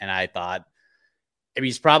shot? And I thought,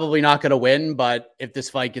 he's probably not going to win, but if this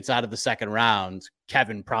fight gets out of the second round,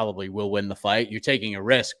 Kevin probably will win the fight. You're taking a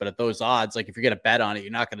risk, but at those odds, like if you're going to bet on it,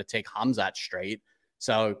 you're not going to take Khamzat straight.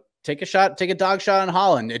 So take a dog shot on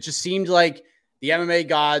Holland. It just seemed like the MMA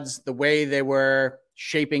gods, the way they were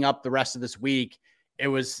shaping up the rest of this week, they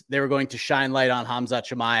were going to shine light on Khamzat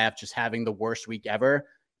Chimaev just having the worst week ever.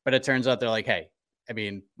 But it turns out they're like, hey,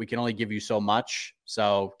 we can only give you so much.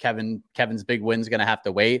 So Kevin's big win's going to have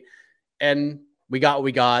to wait. And we got what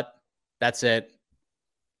we got. That's it.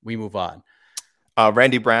 We move on.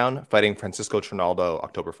 Randy Brown fighting Francisco Trinaldo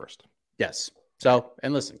October 1st. Yes. So,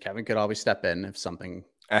 and listen, Kevin could always step in if something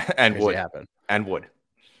would happen. And would.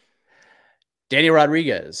 Daniel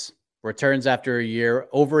Rodriguez returns after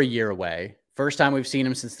over a year away. First time we've seen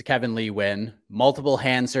him since the Kevin Lee win. Multiple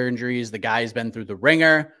hand surgeries. The guy's been through the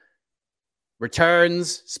ringer.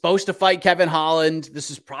 Returns. Supposed to fight Kevin Holland.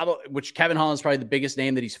 Kevin Holland's probably the biggest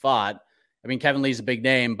name that he's fought. Kevin Lee's a big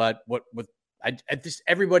name, but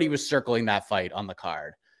everybody was circling that fight on the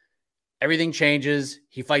card. Everything changes.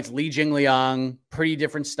 He fights Li Jingliang, pretty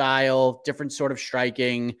different style, different sort of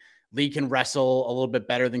striking. Lee can wrestle a little bit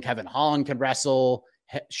better than Kevin Holland can wrestle.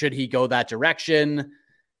 Should he go that direction?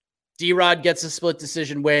 D-Rod gets a split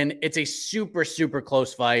decision win. It's a super, super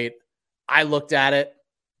close fight. I looked at it.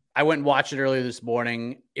 I went and watched it earlier this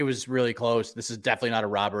morning. It was really close. This is definitely not a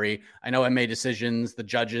robbery. I know MMA decisions, the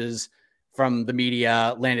judges from the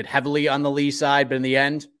media landed heavily on the Lee side, but in the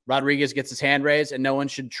end, Rodriguez gets his hand raised, and no one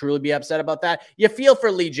should truly be upset about that. You feel for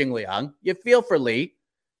Li Jingliang. You feel for Lee,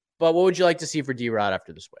 but what would you like to see for D-Rod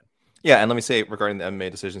after this win? Yeah, and let me say regarding the MMA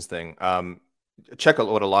decisions thing, check out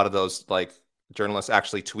what a lot of those journalists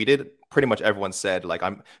actually tweeted. Pretty much everyone said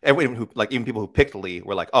even people who picked Lee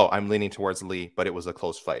were like, oh, I'm leaning towards Lee, but it was a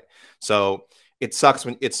close fight. So it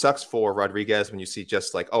sucks for Rodriguez when you see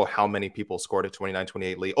just how many people scored at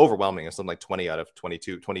 29-28 Lee, overwhelming. It's something like 20 out of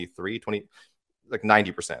 22, 23, 20, like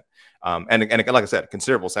 90%. And like I said,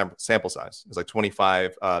 considerable sample size. It's like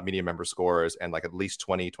 25 media member scores and at least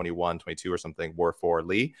 20, 21, 22 or something were for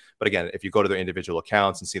Lee. But again, if you go to their individual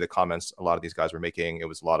accounts and see the comments a lot of these guys were making, it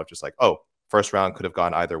was a lot of just first round could have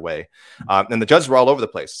gone either way. And the judges were all over the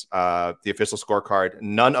place. The official scorecard,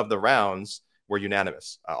 none of the rounds were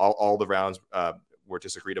unanimous. All the rounds were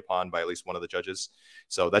disagreed upon by at least one of the judges.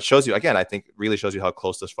 So that shows you, again, I think really shows you how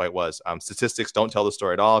close this fight was. Statistics don't tell the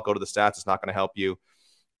story at all. Go to the stats. It's not going to help you.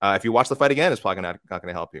 If you watch the fight again, it's probably not going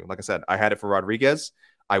to help you. Like I said, I had it for Rodriguez.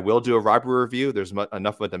 I will do a robbery review. There's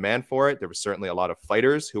enough of a demand for it. There was certainly a lot of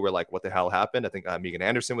fighters who were like, what the hell happened? I think Megan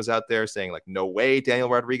Anderson was out there saying no way Daniel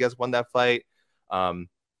Rodriguez won that fight.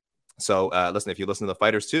 So listen, if you listen to the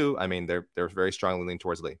fighters too, I mean, they're very strongly leaning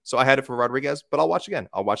towards Lee. So I had it for Rodriguez, but I'll watch again.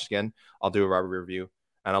 I'll do a Robert review,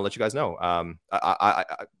 and I'll let you guys know.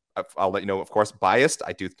 I'll let you know, of course, biased.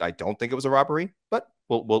 I don't think it was a robbery, but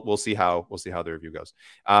we'll see how the review goes.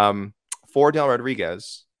 For Daniel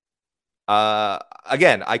Rodriguez,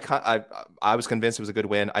 again, I was convinced it was a good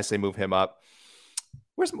win. I say move him up.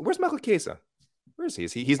 Where's Michael Chiesa? Where is he?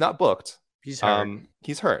 He's not booked. He's hurt.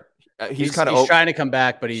 He's hurt. He's trying to come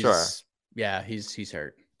back, but he's he's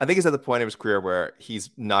hurt. I think he's at the point of his career where he's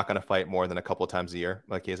not going to fight more than a couple of times a year.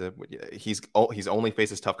 Like he's only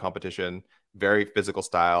faces tough competition, very physical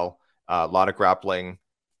style, a lot of grappling.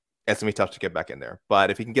 It's gonna be tough to get back in there.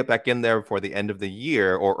 But if he can get back in there before the end of the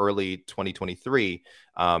year or early 2023,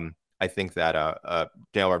 I think that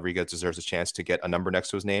Daniel Rodriguez deserves a chance to get a number next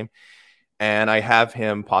to his name. And I have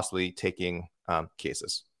him possibly taking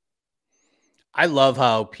cases. I love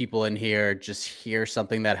how people in here just hear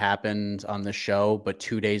something that happened on the show, but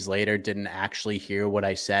 2 days later didn't actually hear what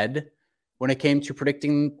I said when it came to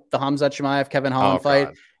predicting the Khamzat Chimaev Kevin Holland fight.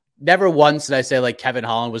 God. Never once did I say like Kevin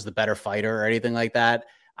Holland was the better fighter or anything like that.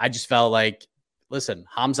 I just felt like, listen,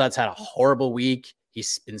 Khamzat's had a horrible week.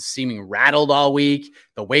 He's been seeming rattled all week.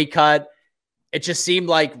 The weight cut, it just seemed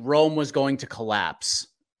like Rome was going to collapse.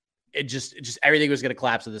 It just everything was going to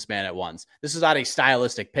collapse with this man at once. This is not a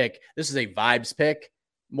stylistic pick. This is a vibes pick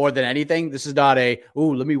more than anything. This is not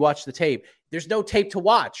let me watch the tape. There's no tape to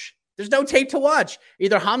watch. Either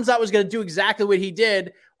Khamzat was going to do exactly what he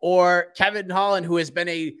did, or Kevin Holland, who has been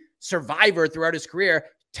a survivor throughout his career,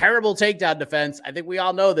 terrible takedown defense. I think we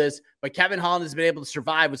all know this, but Kevin Holland has been able to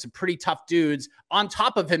survive with some pretty tough dudes on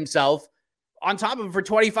top of himself, on top of him for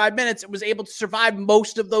 25 minutes, and was able to survive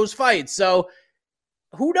most of those fights. So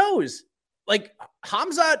who knows? Like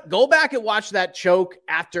Khamzat, go back and watch that choke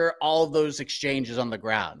after all of those exchanges on the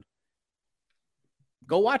ground.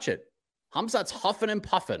 Go watch it. Khamzat's huffing and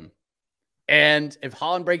puffing. And if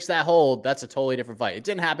Holland breaks that hold, that's a totally different fight. It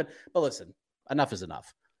didn't happen, but listen, enough is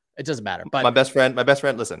enough. It doesn't matter. But my best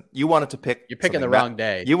friend, listen, you wanted to pick. You're picking the wrong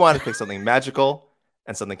day. You wanted to pick something magical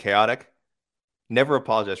and something chaotic. Never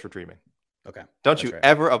apologize for dreaming. Okay. Don't you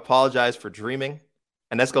ever apologize for dreaming.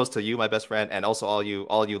 And this goes to you, my best friend, and also all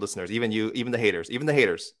you listeners, even the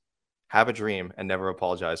haters, have a dream and never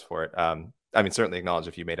apologize for it. I mean, certainly acknowledge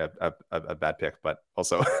if you made a bad pick, but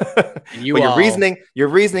also your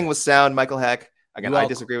reasoning was sound, Michael Heck. Again, I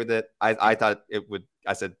disagree with it. I thought it would.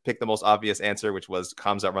 I said pick the most obvious answer, which was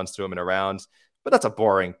Khamzat runs through him in a round. But that's a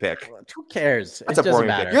boring pick. Who cares? That's a boring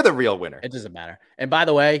pick. You're the real winner. It doesn't matter. And by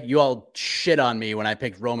the way, you all shit on me when I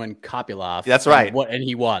picked Roman Kopylov. That's right. And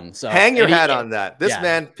he won. So hang your hat on that. This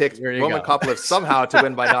man picked Roman Kopylov somehow to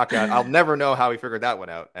win by knockout. I'll never know how he figured that one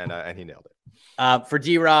out, and he nailed it. For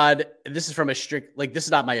D-Rod, this is from a strict, like this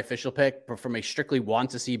is not my official pick, but from a strictly want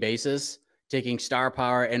to see basis, taking star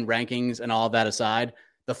power and rankings and all of that aside,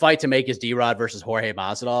 the fight to make is D-Rod versus Jorge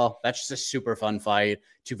Masvidal. That's just a super fun fight.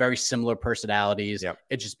 Two very similar personalities. Yep.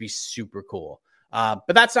 It'd just be super cool. But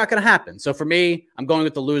that's not going to happen. So for me, I'm going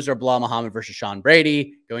with the loser, Bilal Muhammad versus Sean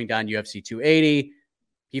Brady, going down UFC 280.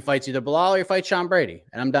 He fights either Bilal or he fights Sean Brady.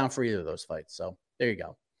 And I'm down for either of those fights. So there you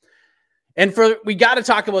go. And we got to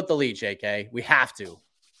talk about the lead, JK. We have to.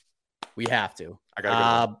 I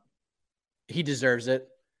got to go. He deserves it.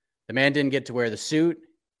 The man didn't get to wear the suit.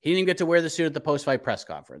 He didn't get to wear the suit at the post-fight press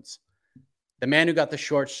conference. The man who got the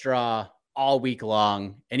short straw all week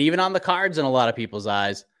long, and even on the cards in a lot of people's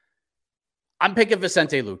eyes, I'm picking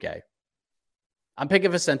Vicente Luque.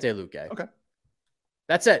 Okay.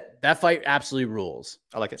 That's it. That fight absolutely rules.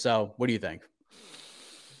 I like it. So what do you think?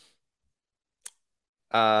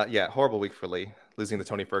 Horrible week for Lee. Losing the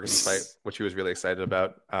Tony Ferguson fight, which he was really excited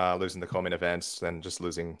about. Losing the co-main events, then just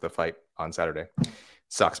losing the fight on Saturday.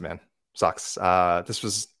 Sucks, man. Sucks.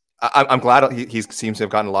 I'm glad he seems to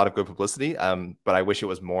have gotten a lot of good publicity. But I wish it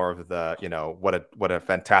was more of the, what a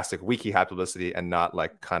fantastic week he had publicity, and not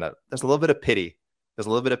like there's a little bit of pity. There's a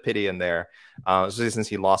little bit of pity in there, especially since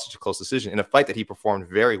he lost such a close decision in a fight that he performed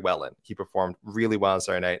very well in. He performed really well on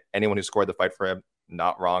Saturday night. Anyone who scored the fight for him,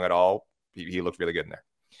 not wrong at all. He looked really good in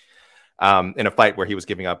there. In a fight where he was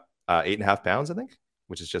giving up 8.5 pounds, I think,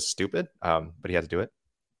 which is just stupid. But he had to do it.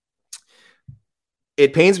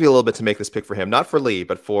 It pains me a little bit to make this pick for him, not for Lee,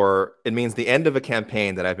 but it means the end of a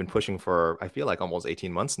campaign that I've been pushing for, I feel like almost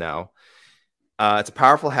 18 months now. It's a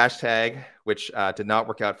powerful hashtag, which did not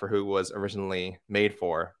work out for who was originally made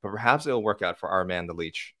for, but perhaps it will work out for our man, the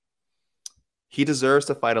Leech. He deserves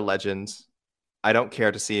to fight a legend. I don't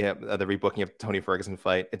care to see him, the rebooking of the Tony Ferguson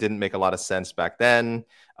fight. It didn't make a lot of sense back then.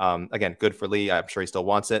 Again, good for Lee. I'm sure he still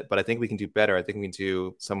wants it, but I think we can do better. I think we can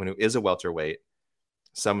do someone who is a welterweight,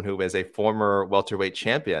 someone who is a former welterweight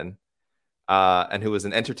champion, and who was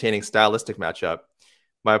an entertaining stylistic matchup.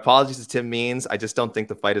 My apologies to Tim Means. I just don't think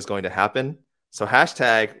the fight is going to happen. So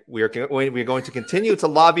hashtag we're going to continue to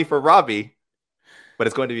lobby for Robbie, but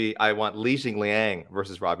it's going to be I want Li Jingliang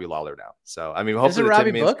versus Robbie Lawler now. So I mean, hopefully Isn't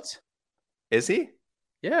Robbie booked? Is he?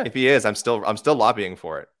 Yeah. If he is, I'm still lobbying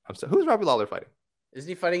for it. Who's Robbie Lawler fighting? Isn't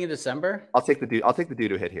he fighting in December? I'll take the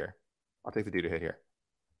dude who hit here. Who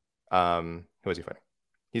is he fighting?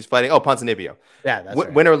 He's fighting Ponzinibbio. Yeah, that's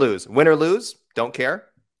right. Win or lose, don't care.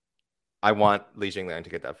 I want Li Jingliang to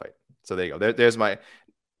get that fight. So there you go. There's my.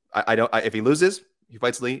 If he loses, he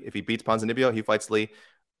fights Lee. If he beats Ponzinibbio, he fights Lee.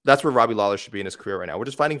 That's where Robbie Lawler should be in his career right now. We're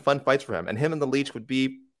just finding fun fights for him, and him and the Leech would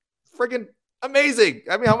be friggin' amazing.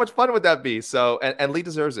 I mean, how much fun would that be? So, and Lee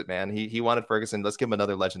deserves it, man. He wanted Ferguson. Let's give him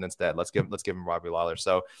another legend instead. Let's give him Robbie Lawler.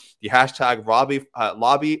 So the hashtag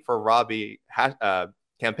lobby for Robbie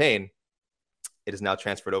campaign, it is now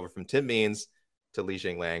transferred over from Tim Means to Li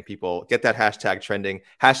Jingliang. People get that hashtag trending.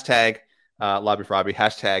 Hashtag lobby for Robbie.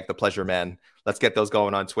 Hashtag the pleasure man. Let's get those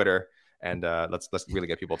going on Twitter, and let's really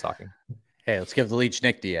get people talking. Hey, let's give the Leech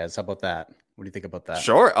Nick Diaz. How about that? What do you think about that?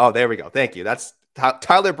 Sure. Oh, there we go. Thank you. That's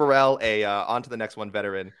Tyler Burrell, on to the next one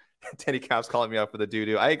veteran. Danny Cap's calling me out for the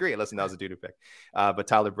doo-doo. I agree. Listen, that was a doo-doo pick. But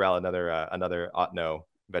Tyler Burrell, another ought-know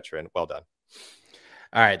veteran. Well done.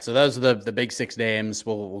 All right, so those are the big 6 names.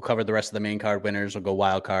 We'll cover the rest of the main card winners. We'll go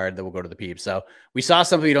wild card, then we'll go to the peeps. So we saw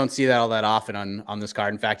something you don't see that all that often on this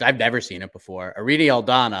card. In fact, I've never seen it before. Irene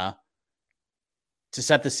Aldana, to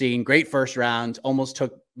set the scene, great first round, almost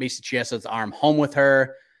took Macy Chiasa's arm home with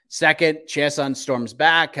her. Second, Chiasson storms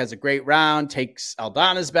back, has a great round, takes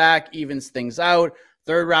Aldana's back, evens things out.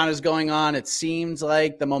 Third round is going on. It seems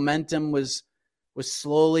like the momentum was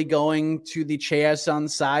slowly going to the Chiasson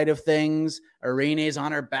side of things. Irene's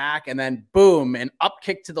on her back, and then boom, an up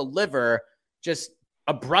kick to the liver just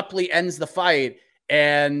abruptly ends the fight.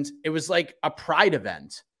 And it was like a pride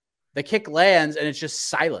event. The kick lands, and it's just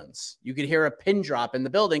silence. You could hear a pin drop in the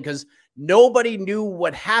building because nobody knew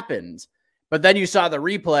what happened. But then you saw the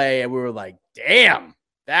replay, and we were like, damn,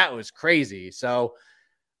 that was crazy. So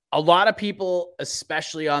a lot of people,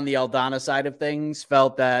 especially on the Aldana side of things,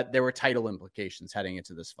 felt that there were title implications heading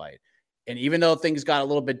into this fight. And even though things got a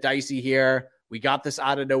little bit dicey here, we got this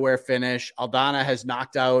out of nowhere finish. Aldana has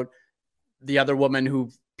knocked out the other woman who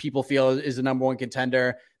people feel is the number one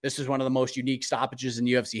contender. This is one of the most unique stoppages in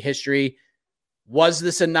UFC history. Was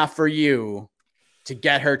this enough for you to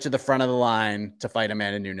get her to the front of the line to fight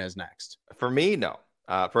Amanda Nunes next? For me, no.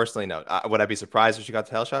 Personally, no. Would I be surprised if she got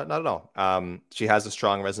the hell shot? Not at all. She has a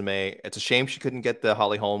strong resume. It's a shame she couldn't get the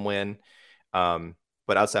Holly Holm win.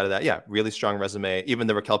 But outside of that, yeah, really strong resume. Even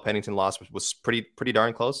the Raquel Pennington loss was pretty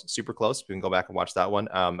darn close, super close. We can go back and watch that one.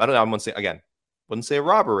 I don't know. I'm gonna say wouldn't say a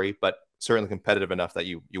robbery, but certainly competitive enough that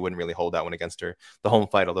you wouldn't really hold that one against her. The home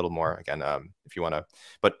fight a little more again, if you want to.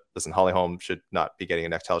 But listen, Holly Holm should not be getting a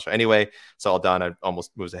next title shot anyway. So Aldana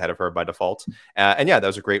almost moves ahead of her by default. And yeah, that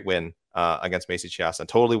was a great win against Macy Chiasson.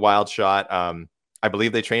 Totally wild shot. I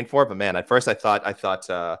believe they trained for it, but man, at first I thought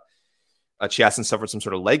Chiasson suffered some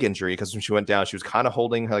sort of leg injury because when she went down, she was kind of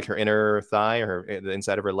holding her inner thigh or the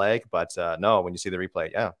inside of her leg. But no, when you see the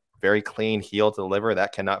replay, yeah, very clean heel to the liver.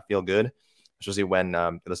 That cannot feel good. Especially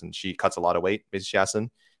when, she cuts a lot of weight. Macy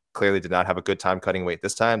Chiasson clearly did not have a good time cutting weight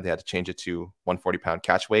this time. They had to change it to 140-pound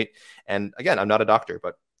catch weight. And again, I'm not a doctor,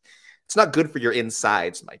 but it's not good for your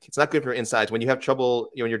insides, Mike. It's not good for your insides. When you have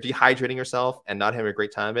trouble, when you're dehydrating yourself and not having a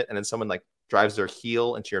great time of it, and then someone drives their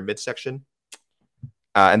heel into your midsection.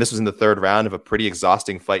 And this was in the third round of a pretty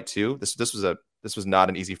exhausting fight too. This was not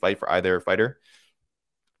an easy fight for either fighter.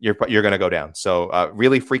 You're going to go down. So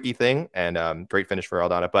really freaky thing and great finish for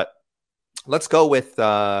Aldana. But let's go with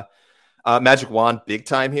Magic Wand big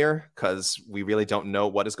time here because we really don't know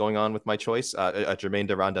what is going on with my choice. Jermaine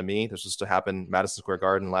de Randamie. This was to happen Madison Square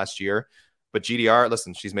Garden last year. But GDR,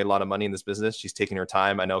 listen, she's made a lot of money in this business. She's taking her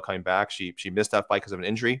time. I know coming back. She missed that fight because of an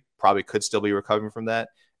injury. Probably could still be recovering from that.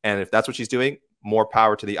 And if that's what she's doing, more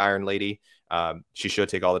power to the Iron Lady. She should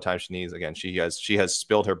take all the time she needs. Again, she has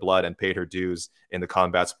spilled her blood and paid her dues in the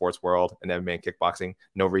combat sports world and MMA and kickboxing.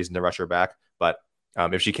 No reason to rush her back. But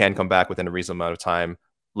if she can come back within a reasonable amount of time,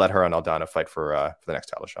 let her and Aldana fight for the next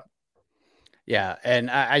title shot. Yeah, and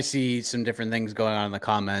I see some different things going on in the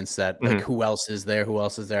comments that who else is there? Who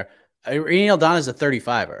else is there? Irene Aldana is a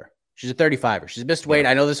 35er. She's a 35er. She's missed weight.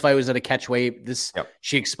 I know this fight was at a catch weight.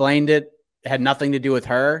 She explained it. It had nothing to do with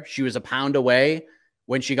her. She was a pound away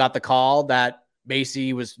when she got the call that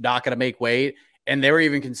Macy was not going to make weight. And they were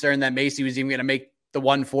even concerned that Macy was even going to make the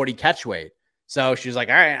 140 catch weight. So she was like,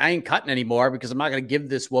 all right, I ain't cutting anymore because I'm not going to give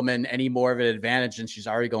this woman any more of an advantage than she's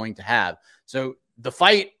already going to have. So the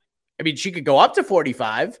fight, I mean, she could go up to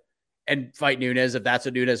 45 and fight Nunes if that's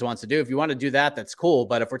what Nunes wants to do. If you want to do that, that's cool.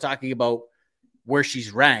 But if we're talking about where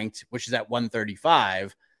she's ranked, which is at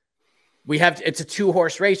 135, it's a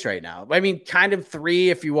 2-horse race right now. I mean, kind of 3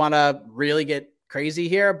 if you want to really get crazy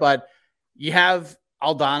here, but you have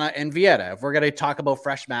Aldana and Vieira. If we're going to talk about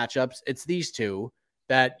fresh matchups, it's these two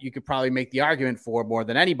that you could probably make the argument for more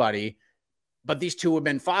than anybody. But these two have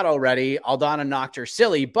been fought already. Aldana knocked her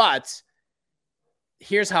silly, but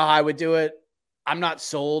here's how I would do it. I'm not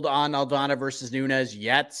sold on Aldana versus Nunes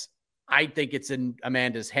yet. I think it's in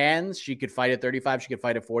Amanda's hands. She could fight at 35. She could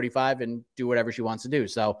fight at 45 and do whatever she wants to do.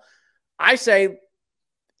 So I say,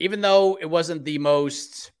 even though it wasn't the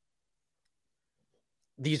most,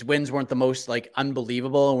 these wins weren't the most like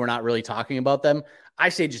unbelievable and we're not really talking about them, I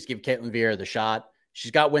say just give Caitlin Vieira the shot.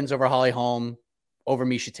 She's got wins over Holly Holm, over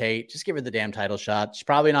Miesha Tate. Just give her the damn title shot. She's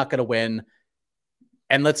probably not going to win.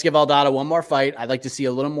 And let's give Aldana one more fight. I'd like to see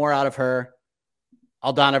a little more out of her.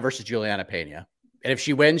 Aldana versus Juliana Pena. And if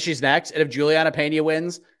she wins, she's next. And if Juliana Pena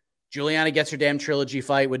wins, Juliana gets her damn trilogy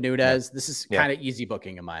fight with Nunez. This is kind of easy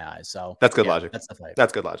booking in my eyes. So that's good logic. That's the fight.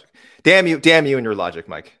 That's good logic. Damn you and your logic,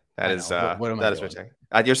 Mike. That is ridiculous.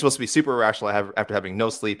 You're supposed to be super rational after having no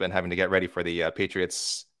sleep and having to get ready for the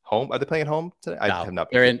Patriots home. Are they playing at home today? No, I have not.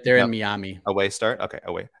 They're in Miami. Away start. Okay,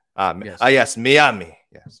 away. Yes. Yes, Miami.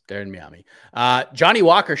 Yes, they're in Miami. Johnny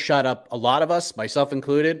Walker shut up a lot of us, myself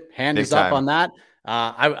included. Hand is up on that.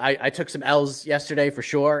 I took some L's yesterday for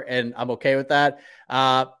sure, and I'm okay with that.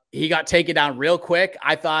 He got taken down real quick.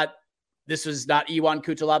 I thought this was not Iwan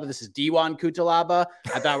Kutalaba. This is Diwan Kutalaba.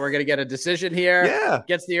 I thought we were going to get a decision here. Yeah.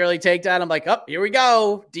 Gets the early takedown. I'm like, oh, here we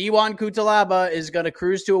go. Diwan Kutalaba is going to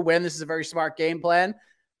cruise to a win. This is a very smart game plan.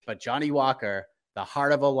 But Johnny Walker, the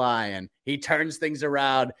heart of a lion, he turns things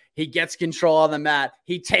around. He gets control on the mat.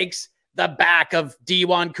 He takes the back of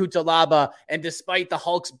Diwan Kutalaba. And despite the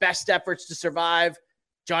Hulk's best efforts to survive,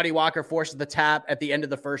 Johnny Walker forces the tap at the end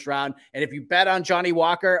of the first round. And if you bet on Johnny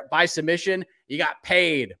Walker by submission, you got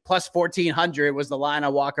paid. Plus 1,400 was the line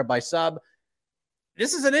on Walker by sub.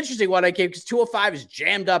 This is an interesting one I gave because 205 is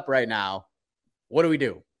jammed up right now. What do we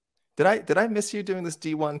do? Did I miss you doing this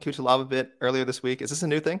D1 Kutalaba bit earlier this week? Is this a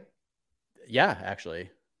new thing? Yeah,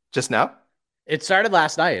 actually. Just now? It started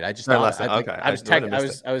last night. I just thought, okay. I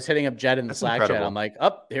was hitting up Jed in the Slack chat. I'm like,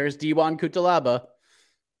 here's D1 Kutalaba.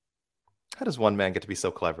 How does one man get to be so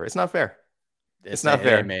clever? It's not fair. It's not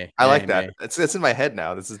fair. I like that. It's in my head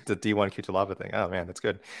now. This is the D1 Kutalaba thing. Oh man, that's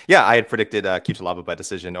good. Yeah, I had predicted Kutalaba by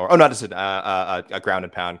decision, or not decision, a ground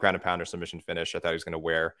and pound or submission finish. I thought he was going to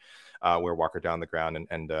wear Walker down the ground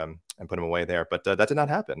and put him away there, but that did not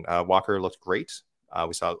happen. Walker looked great.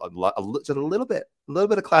 We saw a little bit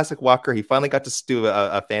of classic Walker. He finally got to do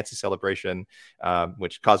a fancy celebration,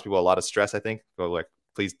 which caused people a lot of stress. I think. Go like,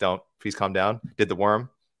 please calm down. Did the worm.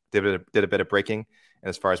 Did a bit of breaking, and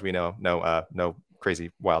as far as we know, no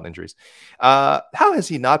crazy wild injuries. How has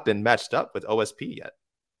he not been matched up with OSP yet?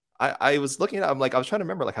 I was looking at, I was trying to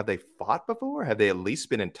remember, have they fought before? Have they at least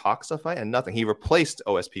been in talks to fight? And nothing. He replaced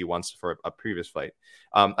OSP once for a previous fight.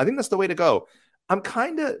 I think that's the way to go. I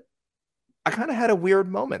kind of had a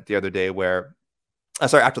weird moment the other day where,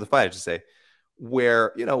 after the fight, I should say,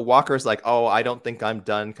 where, Walker's like, oh, I don't think I'm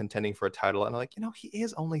done contending for a title. And I'm like, he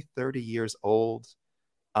is only 30 years old.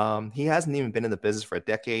 He hasn't even been in the business for a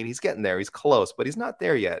decade. He's getting there. He's close, but he's not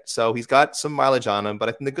there yet. So he's got some mileage on him, but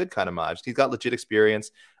I think the good kind of mileage. He's got legit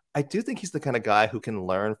experience. I do think he's the kind of guy who can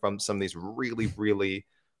learn from some of these really, really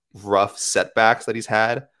rough setbacks that he's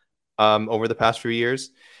had over the past few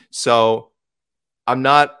years. So I'm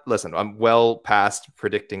well past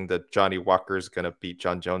predicting that Johnny Walker's going to beat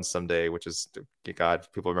John Jones someday, which is, God,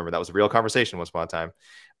 people remember that was a real conversation once upon a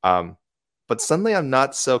time. But suddenly I'm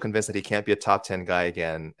not so convinced that he can't be a top 10 guy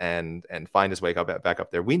again and find his way back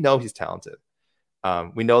up there. We know he's talented.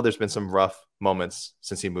 We know there's been some rough moments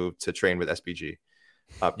since he moved to train with SBG.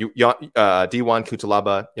 D1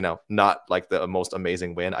 Kutalaba, not like the most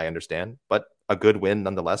amazing win, I understand, but a good win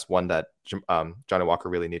nonetheless, one that Johnny Walker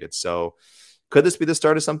really needed. So could this be the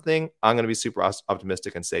start of something? I'm going to be super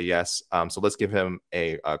optimistic and say yes. So let's give him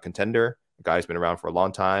a contender. A guy who's been around for a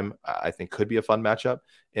long time. I think could be a fun matchup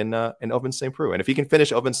in Ovince St. Preux. And if he can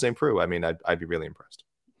finish Ovince St. Preux, I'd be really impressed.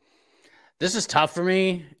 This is tough for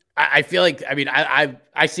me. I feel like,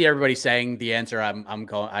 I see everybody saying the answer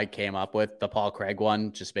I came up with. The Paul Craig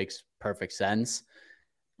one just makes perfect sense.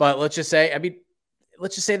 But let's just say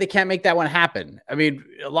they can't make that one happen.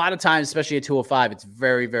 A lot of times, especially at 205, it's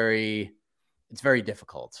very, very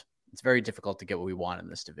difficult. It's very difficult to get what we want in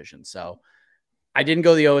this division. So I didn't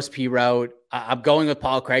go the OSP route. I'm going with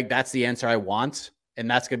Paul Craig. That's the answer I want.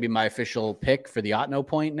 And that's going to be my official pick for the Otno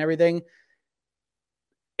point and everything.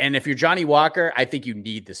 And if you're Johnny Walker, I think you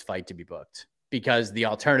need this fight to be booked because the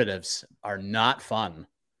alternatives are not fun.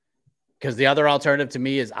 Because the other alternative to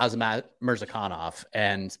me is Azamat Mirzakhanov,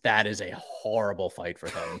 and that is a horrible fight for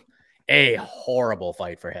him. A horrible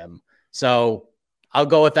fight for him. So I'll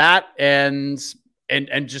go with that and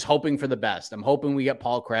just hoping for the best. I'm hoping we get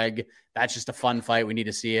Paul Craig. That's just a fun fight. We need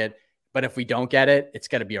to see it. But if we don't get it, it's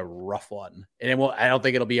going to be a rough one. And I don't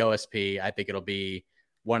think it'll be OSP. I think it'll be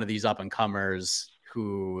one of these up and comers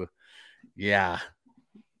who, not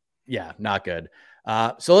good.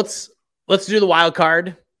 So let's do the wild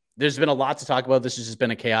card. There's been a lot to talk about. This has just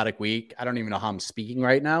been a chaotic week. I don't even know how I'm speaking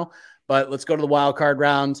right now, but let's go to the wild card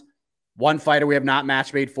round. One fighter we have not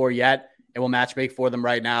match made for yet, and we'll match make for them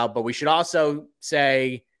right now. But we should also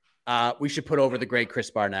say we should put over the great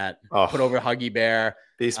Chris Barnett, put over Huggy Bear.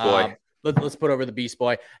 Beast Boy. Let's put over the Beast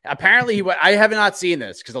Boy. Apparently, I have not seen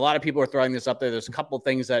this because a lot of people are throwing this up there. There's a couple of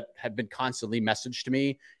things that have been constantly messaged to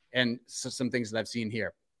me, and some things that I've seen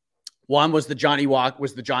here. One was the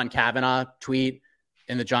John Kavanaugh tweet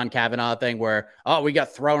in the John Kavanaugh thing where, we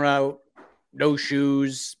got thrown out, no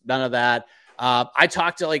shoes, none of that. I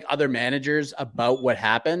talked to like other managers about what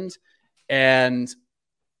happened, and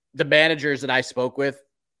the managers that I spoke with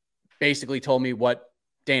basically told me what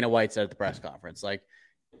Dana White said at the press conference. Like,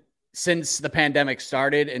 since the pandemic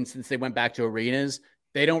started and since they went back to arenas,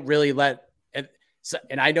 they don't really let it.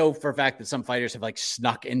 And I know for a fact that some fighters have like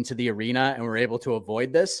snuck into the arena and were able to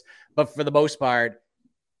avoid this, but for the most part,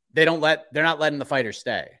 they're not letting the fighters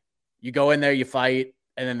stay. You go in there, you fight,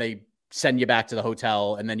 and then they send you back to the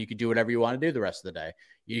hotel, and then you can do whatever you want to do the rest of the day.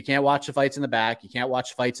 You can't watch the fights in the back. You can't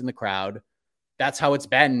watch the fights in the crowd. That's how it's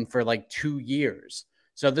been for like 2 years.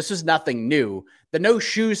 So this is nothing new. The no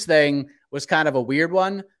shoes thing was kind of a weird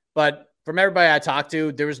one, but from everybody I talked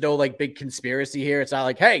to, there was no like big conspiracy here. It's not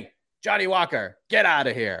like, hey, Johnny Walker, get out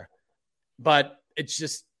of here. But that's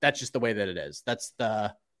just the way that it is. That's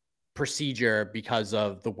the procedure because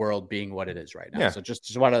of the world being what it is right now. Yeah. So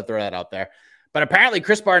just wanted to throw that out there. But apparently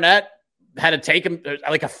Chris Barnett had to take him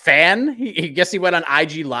like a fan. He guess he went on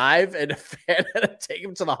IG Live and a fan had to take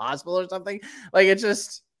him to the hospital or something. Like it's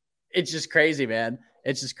just crazy, man.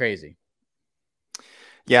 It's just crazy.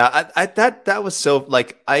 Yeah, that was so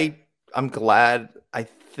like I'm glad. I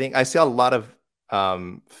think I see a lot of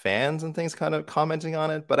fans and things kind of commenting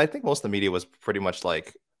on it, but I think most of the media was pretty much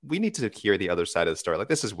like, we need to hear the other side of the story. Like,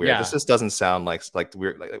 this is weird. Yeah. This just doesn't sound like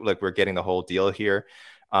we're getting the whole deal here.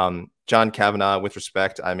 John Kavanaugh, with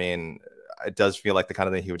respect, I mean, it does feel like the kind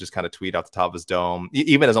of thing he would just kind of tweet off the top of his dome,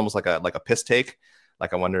 even as almost like a piss take.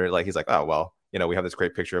 Like, I wonder, like, he's like, oh, well, we have this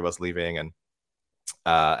great picture of us leaving, and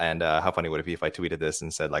how funny would it be if I tweeted this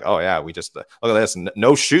and said like, oh yeah, we just look at this,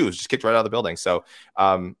 no shoes, just kicked right out of the building. So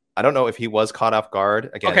I don't know if he was caught off guard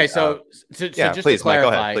again. Okay, so just please, to clarify, Mike, go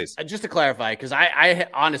ahead, please. Just to clarify, because I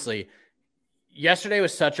honestly, yesterday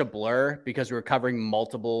was such a blur because we were covering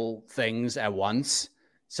multiple things at once.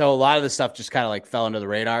 So a lot of the stuff just kind of like fell under the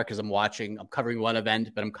radar because I'm covering one event,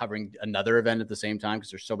 but I'm covering another event at the same time because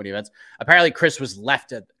there's so many events. Apparently Chris was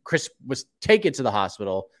taken to the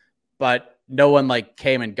hospital, but no one like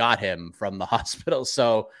came and got him from the hospital.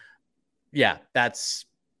 So yeah,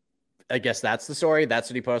 I guess that's the story. That's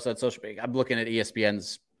what he posted on social media. I'm looking at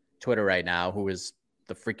ESPN's Twitter right now, who is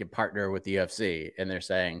the freaking partner with the UFC. And they're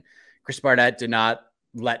saying Chris Barnett did not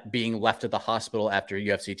let being left at the hospital after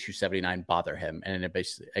UFC 279 bother him. And it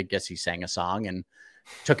basically, I guess he sang a song and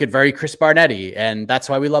took it very Chris Barnett-y. And that's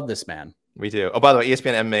why we love this man. We do. Oh, by the way,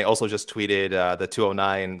 ESPN MMA also just tweeted the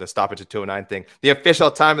 209, the stoppage at 209 thing. The official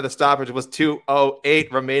time of the stoppage was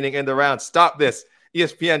 2:08 remaining in the round. Stop this.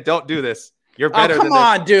 ESPN, don't do this. You're better than this. Come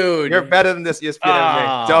on, dude. You're better than this, ESPN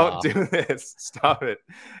MMA. Don't do this. Stop it.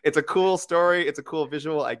 It's a cool story. It's a cool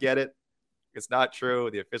visual. I get it. It's not true.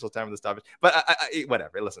 The official time of the stoppage. But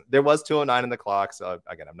whatever. Listen, there was 2:09 in the clock. So,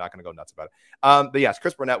 again, I'm not going to go nuts about it. But yes,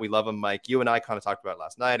 Chris Barnett, we love him, Mike. You and I kind of talked about it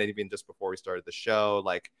last night and even just before we started the show.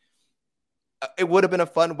 Like, it would have been a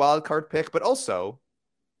fun wild card pick, but also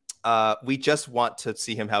we just want to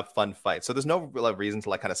see him have fun fights. So there's no real reason to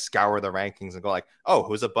like kind of scour the rankings and go like, oh,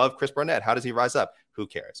 who's above Chris Barnett? How does he rise up? Who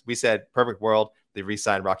cares? We said perfect world. They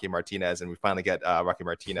re-signed Rocky Martinez, and we finally get Rocky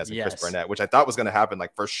Martinez and Chris Barnett, which I thought was going to happen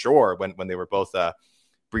like for sure when they were both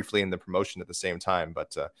briefly in the promotion at the same time.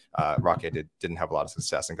 But Rocky didn't have a lot of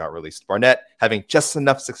success and got released. Barnett having just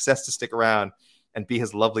enough success to stick around and be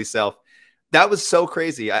his lovely self. That was so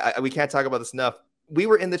crazy. We can't talk about this enough. We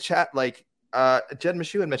were in the chat, like Jed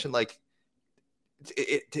Meshew had mentioned, like,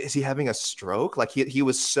 is he having a stroke? Like he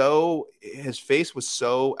was so, his face was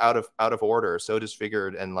so out of order, so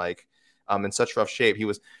disfigured, and like in such rough shape.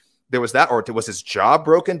 There was that, or was his jaw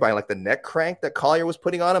broken by like the neck crank that Collier was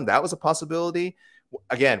putting on him? That was a possibility.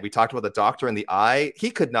 again, we talked about the doctor in the eye.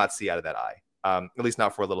 He could not see out of that eye, at least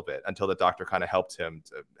not for a little bit, until the doctor kind of helped him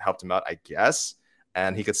out, I guess.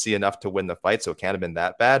 And he could see enough to win the fight, so it can't have been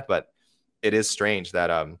that bad. But it is strange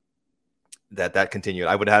that that continued.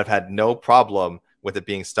 I would have had no problem with it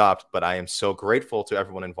being stopped, but I am so grateful to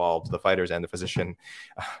everyone involved, the fighters and the physician,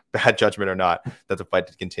 bad judgment or not, that the fight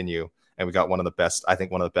did continue. And we got one of the best,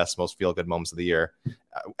 most feel-good moments of the year,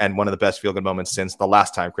 and one of the best feel-good moments since the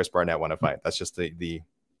last time Chris Barnett won a fight. That's just the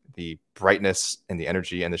brightness and the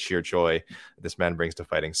energy and the sheer joy this man brings to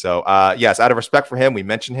fighting. So yes, out of respect for him, we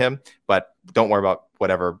mention him, but don't worry about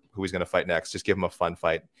who he's going to fight next. Just give him a fun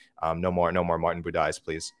fight. No more Martin Budais,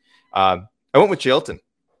 please. I went with Jailton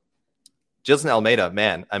Almeida,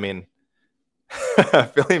 man. I mean,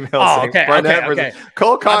 Philly Mills. Oh, okay.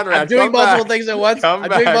 Cole Conrad. I'm doing multiple things at once.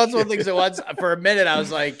 For a minute, I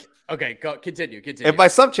was like, okay, continue. If by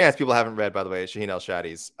some chance people haven't read, by the way, Shaheen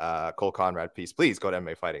El-Shadi's Cole Conrad piece, please go to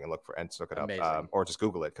MMA Fighting and look it up, or just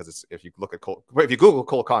Google it, because if you Google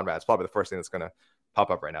Cole Conrad, it's probably the first thing that's going to pop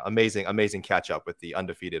up right now. Amazing catch up with the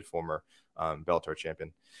undefeated former Bellator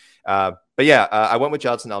champion. But yeah, I went with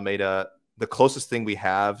Jailton Almeida. The closest thing we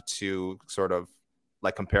have to sort of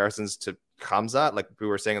like comparisons to Khamzat, like we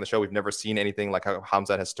were saying on the show, we've never seen anything like how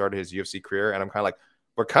Khamzat has started his UFC career, and I'm kind of like,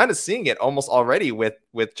 we're kind of seeing it almost already with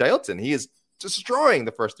Jailton. He is destroying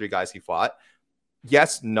the first three guys he fought.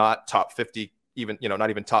 Yes, not top 50, even not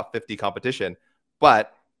even top 50 competition,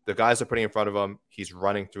 but the guys are putting in front of him, he's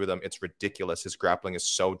running through them. It's ridiculous. His grappling is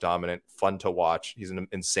so dominant, fun to watch. He's an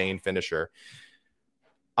insane finisher.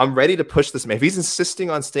 I'm ready to push this man. If he's insisting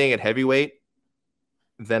on staying at heavyweight,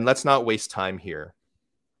 then let's not waste time here.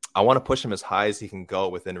 I want to push him as high as he can go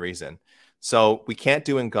within reason. So we can't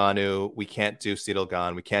do Ngannou. We can't do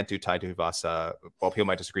Cidelgan. We can't do Tai Tuivasa. Well, people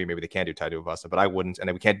might disagree. Maybe they can do Tai Tuivasa, but I wouldn't. And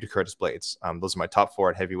then we can't do Curtis Blades. Those are my top four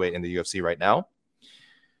at heavyweight in the UFC right now.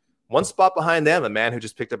 One spot behind them, a man who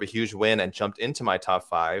just picked up a huge win and jumped into my top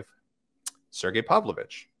five, Sergey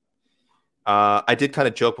Pavlovich. I did kind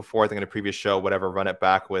of joke before, I think in a previous show, run it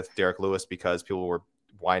back with Derek Lewis because people were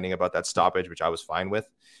whining about that stoppage, which I was fine with.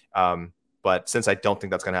 But since I don't think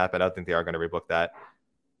that's going to happen, I don't think they are going to rebook that.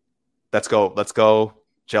 Let's go,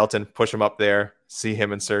 Jailton, push him up there, see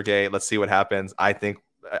him and Sergey. Let's see what happens. I think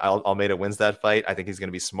Almeida wins that fight. I think he's going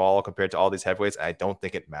to be small compared to all these heavyweights. I don't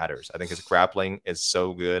think it matters. I think his grappling is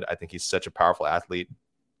so good. I think he's such a powerful athlete.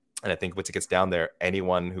 And I think once he gets down there,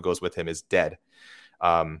 anyone who goes with him is dead.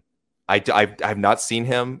 I've not seen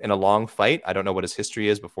him in a long fight. I don't know what his history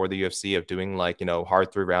is before the UFC of doing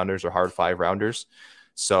hard 3-rounders or hard 5-rounders.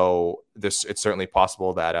 So it's certainly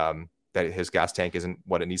possible that that his gas tank isn't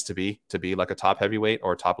what it needs to be like a top heavyweight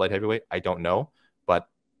or a top light heavyweight. I don't know, but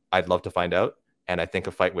I'd love to find out. And I think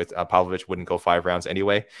a fight with Pavlovich wouldn't go 5 rounds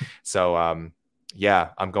anyway. So yeah,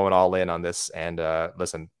 I'm going all in on this. And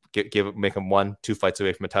listen, make him 1-2 fights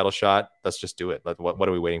away from a title shot. Let's just do it. What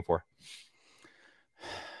are we waiting for?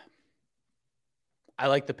 I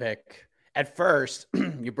like the pick. At first,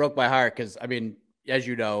 you broke my heart because, I mean, as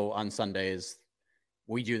you know, on Sundays,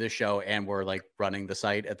 we do this show and we're like running the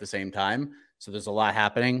site at the same time. So there's a lot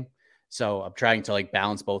happening. So I'm trying to like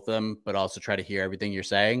balance both of them, but also try to hear everything you're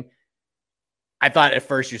saying. I thought at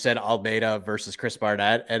first you said Almeida versus Chris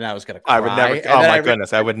Barnett, and I was going to cry. I would never. Oh my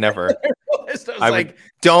goodness, I would never.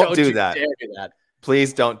 Don't do that.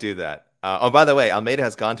 Please don't do that. Oh, by the way, Almeida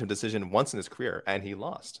has gone to a decision once in his career, and he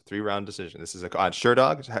lost 3-round decision. This is on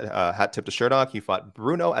Sherdog, hat tip to Sherdog. He fought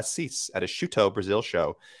Bruno Assis at a Shuto Brazil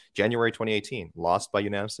show, January 2018, lost by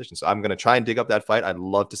unanimous decision. So I'm going to try and dig up that fight. I'd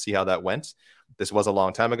love to see how that went. This was a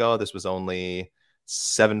long time ago. This was only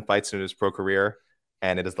 7 fights in his pro career,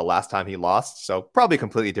 and it is the last time he lost. So probably a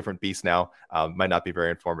completely different beast now. Might not be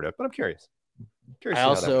very informative, but I'm curious. I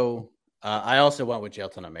also went with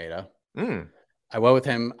Jailton Almeida. I went with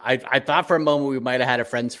him. I thought for a moment we might have had a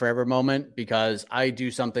friends forever moment because I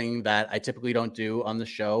do something that I typically don't do on the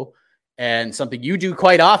show and something you do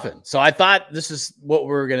quite often. So I thought this is what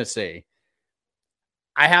we're going to see.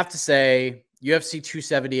 I have to say UFC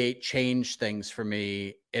 278 changed things for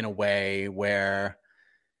me in a way where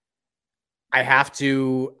I have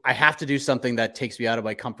to do something that takes me out of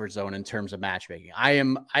my comfort zone in terms of matchmaking. I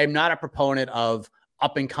am not a proponent of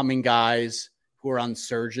up and coming guys who are on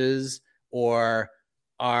surges or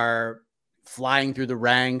are flying through the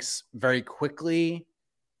ranks very quickly,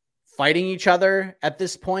 fighting each other at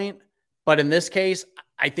this point. But in this case,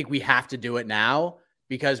 I think we have to do it now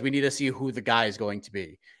because we need to see who the guy is going to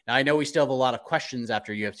be. Now, I know we still have a lot of questions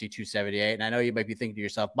after UFC 278, and I know you might be thinking to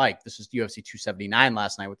yourself, Mike, this was UFC 279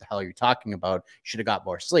 last night. What the hell are you talking about? You should have got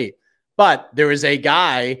more sleep. But there was a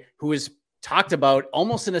guy who was talked about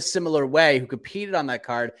almost in a similar way who competed on that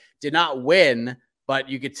card, did not win, but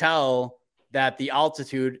you could tell that the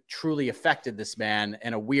altitude truly affected this man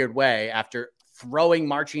in a weird way after throwing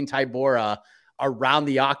Marcin Tybura around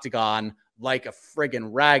the octagon like a friggin'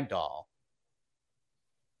 rag doll.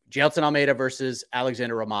 Jailton Almeida versus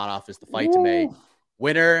Alexander Romanov is the fight to make.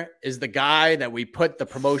 Winner is the guy that we put the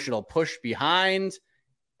promotional push behind,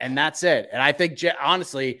 and that's it. And I think,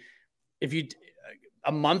 honestly,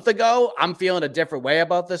 a month ago, I'm feeling a different way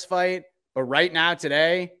about this fight, but right now,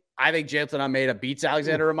 today, I think Jailton Almeida beats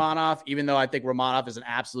Alexander Romanov, even though I think Romanov is an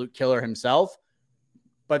absolute killer himself.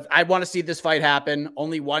 But I want to see this fight happen.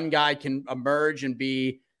 Only one guy can emerge and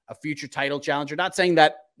be a future title challenger. Not saying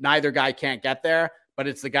that neither guy can't get there, but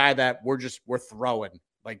it's the guy that we're throwing.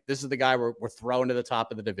 Like, this is the guy we're throwing to the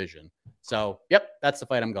top of the division. So, yep, that's the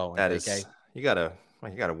fight I'm going. That is, you gotta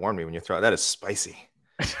warn me when you throw. That is spicy.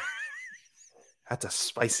 That's a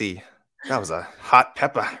spicy. That was a hot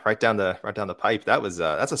pepper right down the pipe.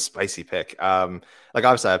 That's a spicy pick. Like,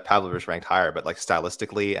 obviously I have Pavlovich ranked higher, but like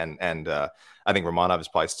stylistically and I think Romanov is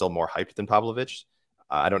probably still more hyped than Pavlovich.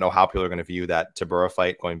 I don't know how people are going to view that Tybura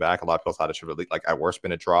fight going back. A lot of people thought it should really, like, at worst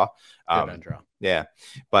been a draw. Yeah,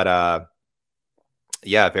 but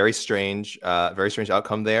yeah, very strange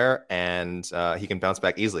outcome there, and he can bounce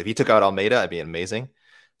back easily. If he took out Almeida, it'd be amazing.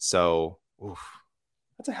 So,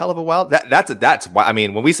 that's a hell of a wild. That's I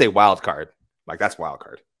mean, when we say wild card, like, that's wild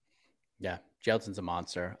card. Yeah, Jailton's a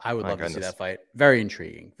monster. I would love goodness. to see that fight. Very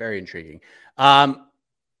intriguing. Very intriguing.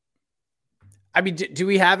 I mean, do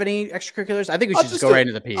we have any extracurriculars? I think we should just go right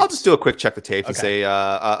into the piece. I'll just do a quick check the tapes and say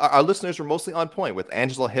our listeners were mostly on point with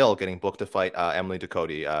Angela Hill getting booked to fight Emily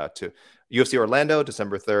Ducote to UFC Orlando,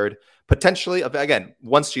 December 3rd. Potentially, again,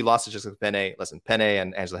 once she lost to Jessica Penne, listen, Penne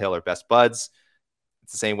and Angela Hill are best buds.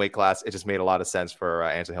 It's the same weight class. It just made a lot of sense for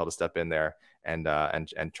Angela Hill to step in there and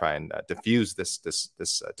try and diffuse this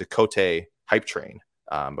Ducote hype train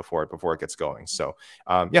before it gets going. So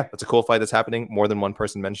yeah, that's a cool fight that's happening. More than one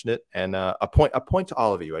person mentioned it, and a point to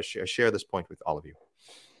all of you. I share this point with all of you.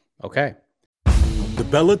 Okay. The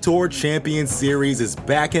Bellator Champion Series is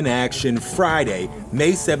back in action Friday,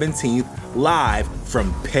 May 17th, live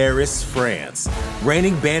from Paris, France.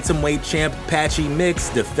 Reigning bantamweight champ Patchy Mix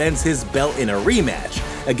defends his belt in a rematch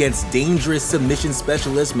against dangerous submission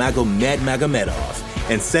specialist Magomed Magomedov.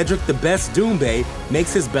 And Cedric the Best Doumbé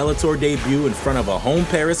makes his Bellator debut in front of a home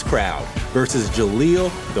Paris crowd versus Jaleel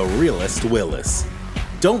the Realist Willis.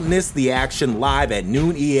 Don't miss the action live at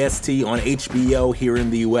noon EST on HBO here in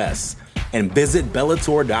the US. And visit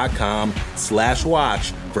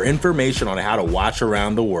Bellator.com/watch for information on how to watch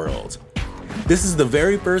around the world. This is the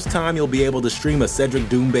very first time you'll be able to stream a Cedric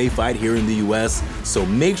Doumbé fight here in the US, so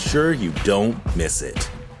make sure you don't miss it.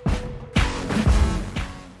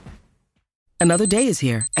 Another day is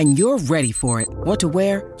here, and you're ready for it. What to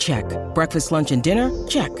wear? Check. Breakfast, lunch, and dinner?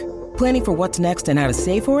 Check. Planning for what's next and how to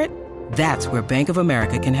save for it? That's where Bank of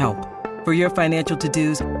America can help. For your financial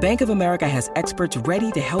to-dos, Bank of America has experts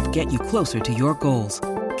ready to help get you closer to your goals.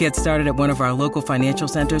 Get started at one of our local financial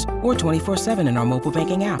centers or 24/7 in our mobile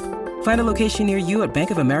banking app. Find a location near you at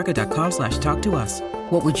bankofamerica.com/talktous.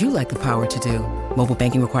 What would you like the power to do? Mobile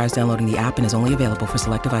banking requires downloading the app and is only available for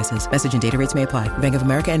select devices. Message and data rates may apply. Bank of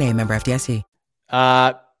America NA, member FDIC.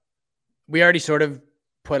 We already sort of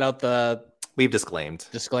put out We've disclaimed.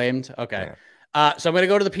 Okay. Yeah. So I'm going to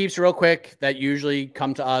go to the peeps real quick that usually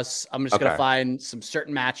come to us. I'm just going to find some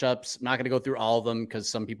certain matchups. I'm not going to go through all of them because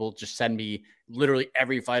some people just send me literally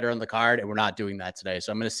every fighter on the card, and we're not doing that today. So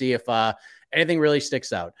I'm going to see if anything really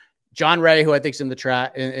sticks out. John Ray, who I think is in the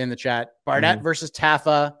chat, Barnett versus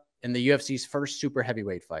Taffa in the UFC's first super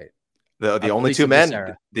heavyweight fight. The only two men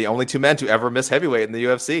to ever miss heavyweight in the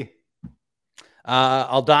UFC.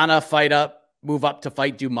 Aldana move up to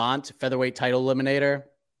fight Dumont, featherweight title eliminator.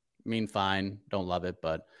 I mean, fine. Don't love it,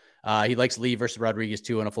 but he likes Lee versus Rodriguez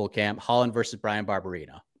too in a full camp. Holland versus Brian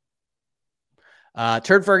Barberina.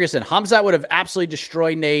 Turd Ferguson. Hamzat would have absolutely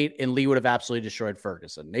destroyed Nate, and Lee would have absolutely destroyed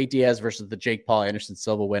Ferguson. Nate Diaz versus the Jake Paul Anderson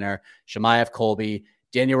Silva winner. Shemaev Colby.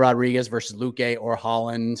 Daniel Rodriguez versus Luque or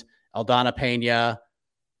Holland. Aldana Pena.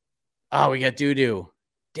 Oh, we got Dudu.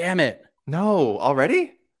 Damn it. No,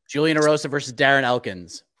 already? Julian Erosa versus Darren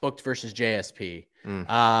Elkins. Booked versus JSP.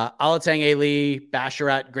 Alatang Ali,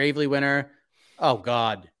 Basharat, Gravely winner. Oh,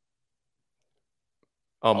 God.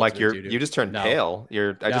 Oh, Mike, you just turned pale.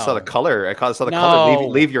 I just saw the color. I saw the color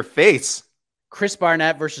leave your face. Chris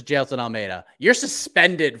Barnett versus Jailton Almeida. You're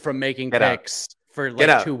suspended from making picks for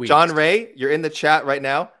like 2 weeks. John Ray, you're in the chat right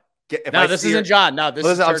now. This isn't John. No, this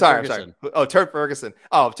is Turd Ferguson. Oh, Turd Ferguson.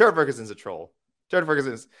 Oh, Turd Ferguson's a troll. Turd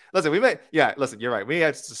Ferguson's. Listen, you're right. We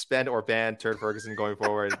had to suspend or ban Turd Ferguson going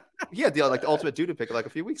forward. He had the ultimate dude pick like a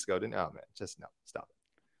few weeks ago, didn't? Oh man, just no, stop it.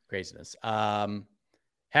 Craziness.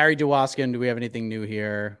 Harry Dewaskin, do we have anything new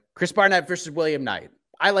here? Chris Barnett versus William Knight.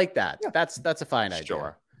 I like that. Yeah. That's a fine idea.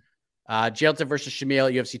 Sure. Jailton versus Shamil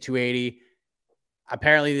at UFC 280.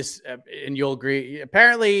 Apparently this, and you'll agree,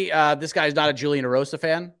 apparently this guy's not a Julian Erosa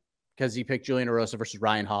fan because he picked Julian Erosa versus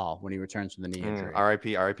Ryan Hall when he returns from the knee injury.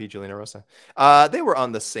 RIP Julian Erosa. They were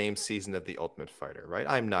on the same season of The Ultimate Fighter, right?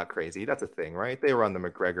 I'm not crazy. That's a thing, right? They were on the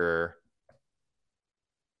McGregor.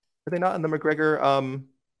 Were they not on the McGregor?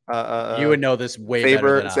 You would know this way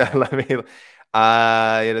better than I. Let me.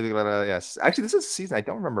 Yes. Actually, this is a season I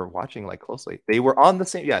don't remember watching like closely. They were on the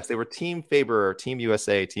same. Yes, they were Team Faber, Team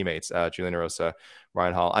USA teammates. Julian Erosa,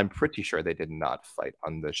 Ryan Hall. I'm pretty sure they did not fight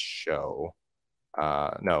on the show.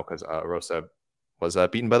 No, because Erosa was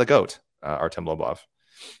beaten by the GOAT, Artem Lobov,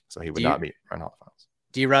 so he would not meet Ryan Hall.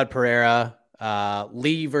 D-Rod Pereira,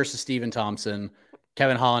 Lee versus Stephen Thompson,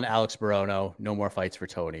 Kevin Holland, Alex Barono. No more fights for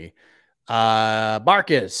Tony. Marcus,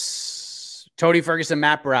 Tony Ferguson,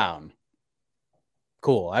 Matt Brown.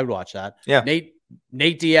 Cool. I would watch that. Yeah.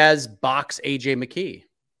 Nate Diaz box AJ McKee.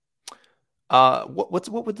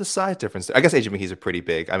 What would the size difference? I guess AJ McKee's a pretty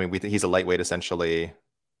big. I mean, he's a lightweight essentially.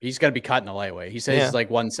 He's got to be cut in a lightweight. He says he's like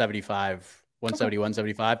 175, 170,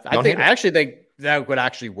 175. I actually think that would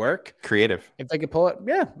actually work. Creative. If they could pull it.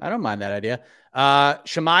 Yeah, I don't mind that idea.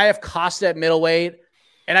 Shemaev, Costa at middleweight.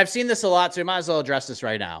 And I've seen this a lot, so we might as well address this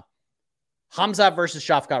right now. Khamzat versus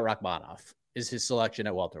Shavkat Rakhmonov is his selection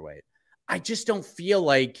at welterweight. I just don't feel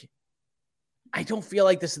like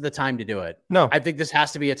this is the time to do it. No, I think this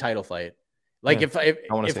has to be a title fight. Like if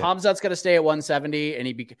Khamzat's going to stay at 170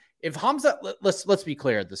 and if Khamzat, let's be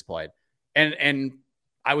clear at this point. And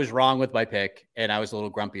I was wrong with my pick and I was a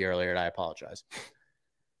little grumpy earlier and I apologize.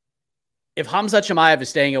 If Khamzat Chimaev is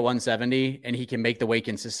staying at 170 and he can make the weight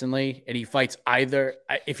consistently and he fights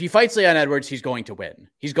if he fights Leon Edwards, he's going to win.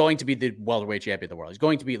 He's going to be the welterweight champion of the world. He's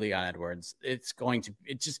going to beat Leon Edwards. It's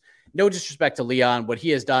just no disrespect to Leon. What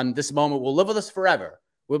he has done, this moment will live with us forever.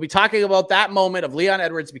 We'll be talking about that moment of Leon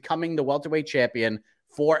Edwards becoming the welterweight champion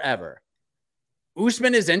forever.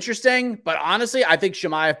 Usman is interesting, but honestly, I think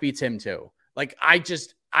Chimaev beats him too. Like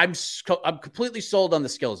I'm completely sold on the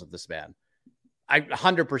skills of this man.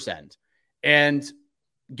 100%. And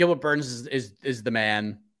Gilbert Burns is the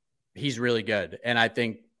man. He's really good. And I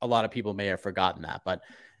think a lot of people may have forgotten that. But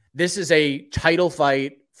this is a title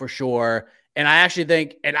fight for sure. And I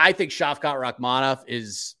think Shavkat Rakhmonov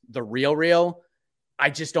is the real. I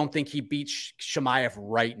just don't think he beats Chimaev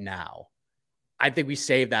right now. I think we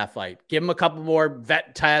save that fight. Give him a couple more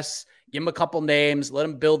vet tests. Give him a couple names. Let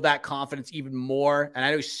him build that confidence even more. And I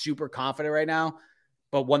know he's super confident right now.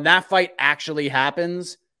 But when that fight actually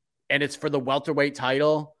happens, and it's for the welterweight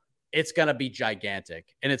title, it's going to be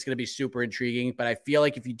gigantic and it's going to be super intriguing. But I feel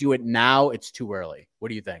like if you do it now, it's too early. What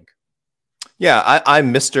do you think? Yeah,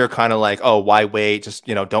 I'm Mr. kind of like, oh, why wait? Just,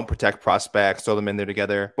 don't protect prospects, throw them in there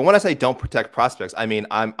together. But when I say don't protect prospects, I mean,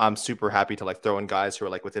 I'm super happy to like throw in guys who are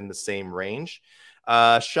like within the same range.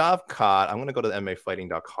 Shavkat, I'm going to go to the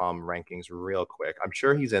MMAfighting.com rankings real quick. I'm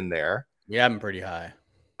sure he's in there. We have him pretty high.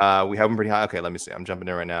 We have him pretty high. Okay, let me see. I'm jumping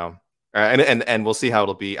in right now. And we'll see how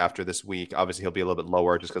it'll be after this week. Obviously, he'll be a little bit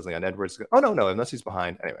lower just because Leon Edwards. Oh, no, unless he's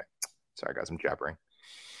behind. Anyway, sorry, guys, I'm jabbering.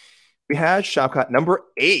 We had Shavkat number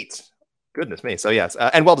 8. Goodness me. So, yes,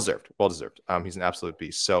 and well-deserved. He's an absolute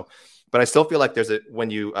beast. So, but I still feel like there's when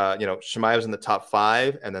Chimaev's in the top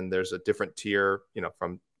 5, and then there's a different tier,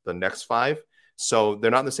 from the next 5. So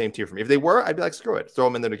they're not in the same tier for me. If they were, I'd be like, screw it. Throw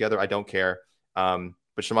them in there together. I don't care. But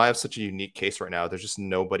Chimaev's such a unique case right now. There's just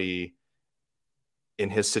nobody in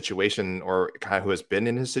his situation or kind of who has been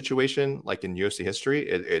in his situation, like in UFC history.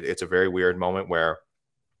 It's a very weird moment where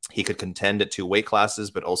he could contend at 2 weight classes,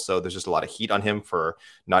 but also there's just a lot of heat on him for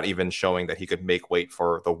not even showing that he could make weight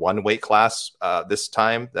for the 1 weight class this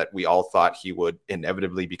time that we all thought he would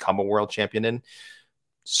inevitably become a world champion in.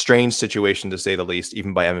 Strange situation to say the least,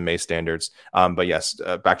 even by MMA standards. But yes,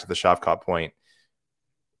 back to the Shavkat point.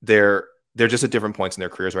 They're just at different points in their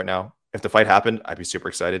careers right now. If the fight happened, I'd be super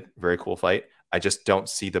excited. Very cool fight. I just don't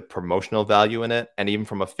see the promotional value in it. And even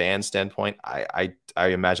from a fan standpoint, I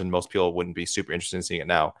imagine most people wouldn't be super interested in seeing it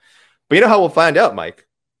now. But you know how we'll find out, Mike?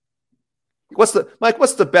 What's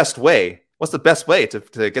the best way? What's the best way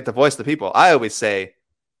to get the voice of the people? I always say,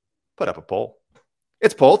 put up a poll.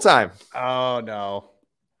 It's poll time. Oh, no.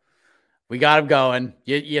 We got him going.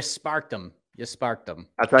 You sparked him.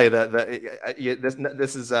 I'll tell you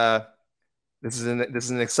this is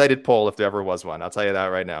an excited poll if there ever was one. I'll tell you that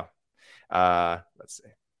right now. Let's see.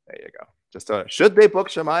 There you go. Just should they book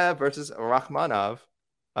Chimaev versus Rakhmonov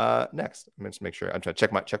next? I'm going to make sure. I'm trying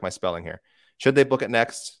to check my spelling here. Should they book it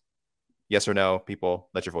next? Yes or no? People,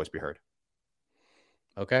 let your voice be heard.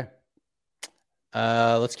 Okay.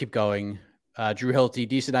 Let's keep going. Drew Hilty,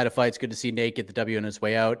 decent night of fights. Good to see Nate get the W on his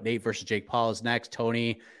way out. Nate versus Jake Paul is next.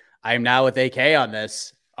 Tony, I am now with AK on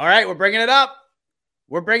this. All right, we're bringing it up.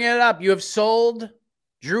 You have sold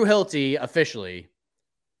Drew Hilty officially.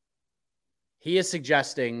 He is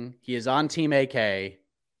suggesting he is on Team AK.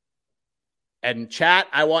 And chat,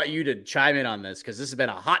 I want you to chime in on this because this has been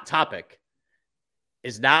a hot topic.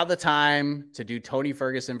 Is now the time to do Tony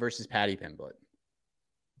Ferguson versus Paddy Pimblett?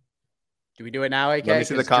 Do we do it now, AK? Let me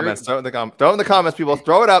see the comments. Throw it in the comments, people.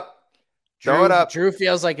 Throw it up. Throw it up. Drew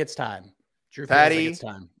feels like it's time. Patty,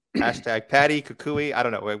 hashtag Patty Kukui. I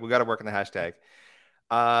don't know. We got to work on the hashtag.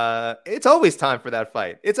 It's always time for that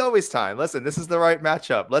fight. It's always time. Listen, this is the right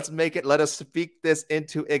matchup. Let's make it. Let us speak this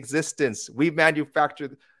into existence. We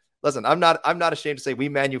manufactured. Listen, I'm not ashamed to say we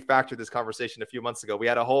manufactured this conversation a few months ago. We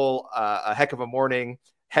had a whole a heck of a morning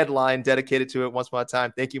headline dedicated to it once upon a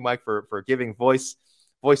time. Thank you, Mike, for giving voice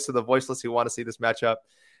to the voiceless who want to see this matchup.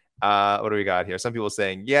 What do we got here? Some people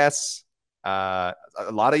saying yes. A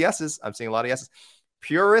lot of yeses. I'm seeing a lot of yeses.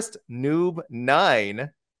 Purist Noob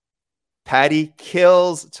 9. Patty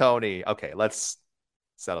kills Tony. Okay, let's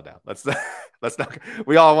settle down. Let's not.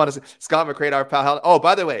 We all want to see Scott McCrate, our pal. Oh,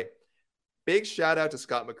 by the way, big shout out to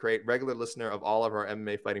Scott McCrate, regular listener of all of our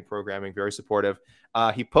MMA fighting programming, very supportive.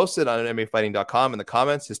 He posted on MMAfighting.com in the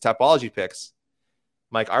comments his Tapology picks.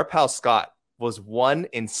 Mike, our pal Scott was one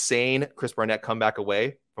insane Chris Barnett comeback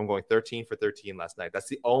away from going 13 for 13 last night. That's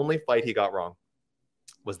the only fight he got wrong.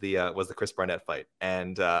 Was the Chris Barnett fight.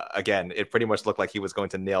 And again, it pretty much looked like he was going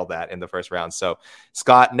to nail that in the first round. So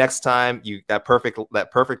Scott, next time that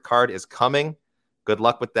perfect card is coming. Good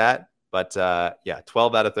luck with that. But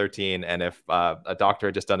 12 out of 13. And if a doctor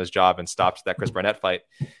had just done his job and stopped that Chris Barnett fight,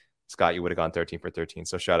 Scott, you would have gone 13 for 13.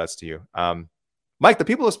 So shout outs to you. Mike, the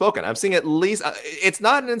people have spoken. I'm seeing at least, it's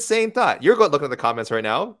not an insane thought. You're looking at the comments right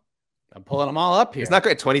now. I'm pulling them all up here. It's not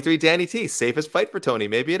great. 23 Danny T, safest fight for Tony.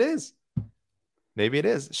 Maybe it is. Maybe it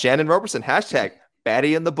is. Shannon Roberson, hashtag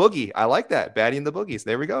Batty and the Boogie. I like that. Batty and the Boogies.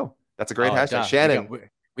 There we go. That's a great hashtag. Duh. Shannon.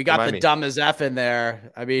 We got the dumb as F in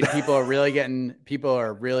there. I mean, people are really getting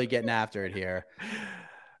after it here.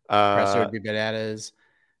 Presser would be bananas.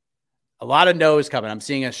 A lot of no's coming. I'm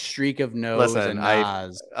seeing a streak of no's and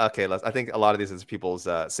nas. I think a lot of these is people's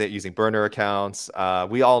using burner accounts.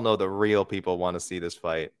 We all know the real people want to see this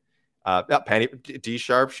fight. Patty D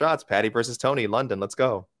Sharp shots. Patty versus Tony. London. Let's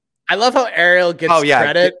go. I love how Ariel gets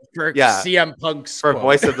credit for CM Punk's for quote.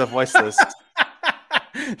 Voice of the voiceless.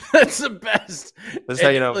 That's the best. This is how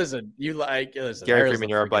you know. Listen, Gary Freeman,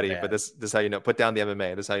 you're our buddy, but this is how you know. Put down the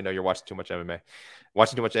MMA. This is how you know you're watching too much MMA.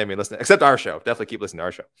 Watching too much MMA. Listen, except our show. Definitely keep listening to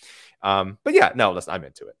our show. But yeah, no, listen, I'm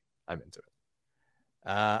into it.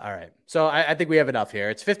 All right. So I think we have enough here.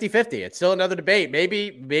 It's 50-50. It's still another debate.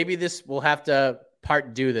 Maybe this we'll have to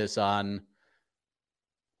do this on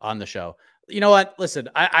the show. You know what? Listen,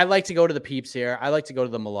 I like to go to the peeps here. I like to go to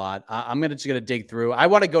them a lot. I'm just going to dig through. I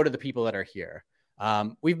want to go to the people that are here.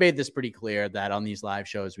 We've made this pretty clear that on these live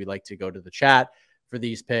shows, we like to go to the chat for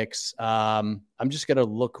these picks. I'm just going to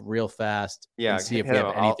look real fast and see if we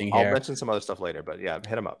have anything here. I'll mention some other stuff later, but yeah,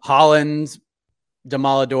 hit them up. Holland,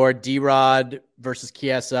 Demolador, D-Rod versus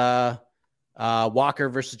Chiesa, Walker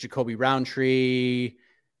versus Jacoby Roundtree.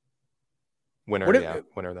 Winner of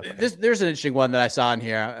that. There's an interesting one that I saw in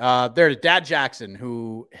here. There's Dad Jackson,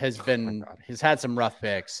 who has had some rough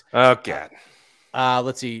picks. Oh God.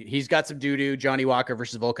 Let's see. He's got some doo-doo. Johnny Walker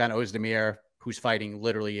versus Volkan Ozdemir, who's fighting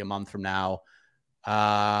literally a month from now.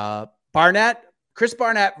 Chris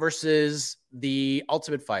Barnett versus the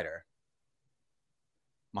Ultimate Fighter,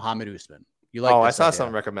 Muhammad Usman. You like? I saw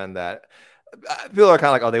someone recommend that. People are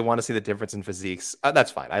kind of like, they want to see the difference in physiques.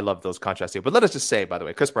 That's fine. I love those contrasts too. But let us just say, by the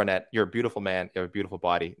way, Chris Barnett, you're a beautiful man. You have a beautiful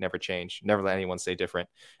body. Never change. Never let anyone say different.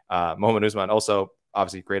 Muhammad Usman, also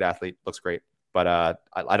obviously great athlete, looks great. But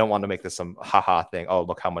I don't want to make this some haha thing. Oh,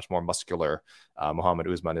 look how much more muscular Muhammad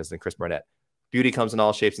Usman is than Chris Barnett. Beauty comes in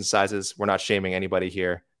all shapes and sizes. We're not shaming anybody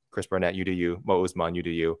here. Chris Barnett, you do you. Mo Usman, you do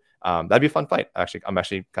you. That'd be a fun fight. Actually, I'm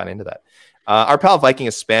actually kind of into that. Our pal Viking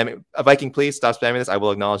is spamming. Viking, please stop spamming this. I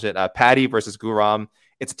will acknowledge it. Patty versus Guram.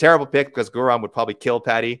 It's a terrible pick because Guram would probably kill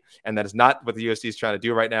Patty, and that is not what the UFC is trying to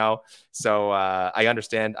do right now. So I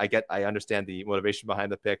understand. I understand the motivation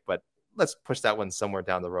behind the pick, but let's push that one somewhere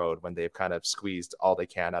down the road when they've kind of squeezed all they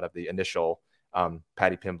can out of the initial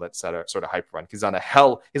Patty Pimblett sort of hype run. He's on a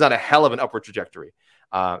hell of an upward trajectory.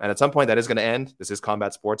 And at some point that is going to end. This is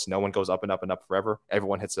combat sports. No one goes up and up and up forever.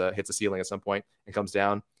 Everyone hits a ceiling at some point and comes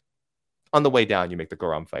down. On the way down, you make the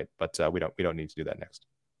Guram fight, but we don't need to do that next.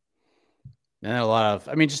 And a lot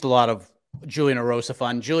of Julian Erosa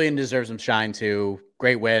fun. Julian deserves some shine too.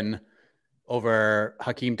 Great win over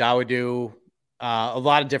Hakeem Dawodu. A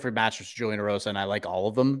lot of different matches for Julian Erosa, and I like all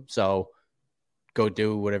of them. So go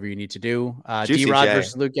do whatever you need to do. D-Rod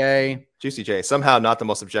versus Luke A. Juicy J. Somehow not the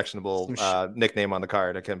most objectionable nickname on the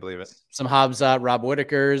card. I can't believe it. Some Hobbs, Rob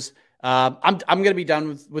Whitaker's. I'm going to be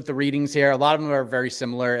done with the readings here. A lot of them are very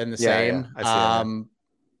similar and the same. Yeah,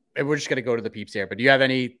 and we're just going to go to the peeps here. But do you have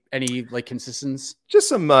any like consistencies? Just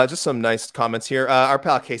some nice comments here. Our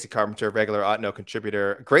pal Casey Carpenter, regular Otno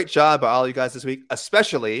contributor. Great job by all you guys this week,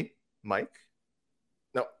 especially Mike.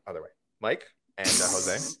 No, other way. Mike and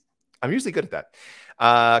Jose. I'm usually good at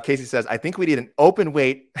that. Casey says, I think we need an open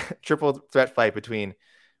weight triple threat fight between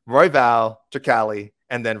Roy Val, Tricali,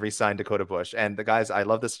 and then re-sign Dakota Bush. And the guys, I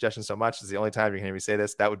love this suggestion so much. It's the only time you can hear me say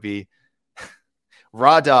this. That would be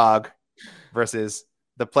Raw Dog versus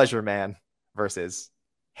the Pleasure Man versus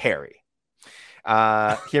Harry.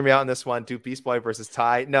 Hear me out on this one. Do Beast Boy versus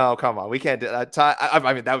Ty? No, come on. We can't do that. Ty,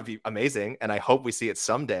 I mean, that would be amazing. And I hope we see it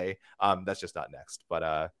someday. That's just not next.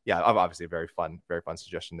 But yeah, obviously a very fun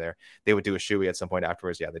suggestion there. They would do a shoey at some point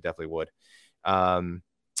afterwards. Yeah, they definitely would.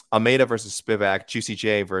 Almeida versus Spivak, Juicy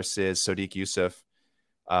J versus Sodiq Yusuf,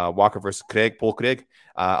 Walker versus Paul Craig,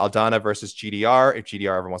 Aldana versus GDR. If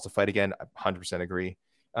GDR ever wants to fight again, I 100% agree.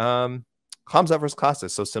 Hamzat versus Costa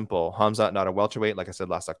is so simple. Hamzat not a welterweight, like I said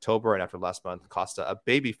last October, and after last month, Costa a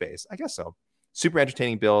baby face. I guess so. Super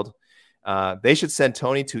entertaining build. They should send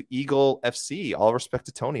Tony to Eagle FC. All respect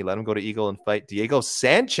to Tony. Let him go to Eagle and fight Diego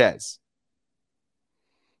Sanchez.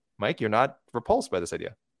 Mike, you're not repulsed by this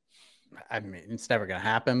idea. I mean, it's never going to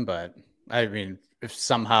happen, but I mean, if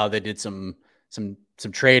somehow they did some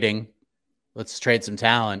trading, let's trade some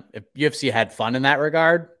talent. If UFC had fun in that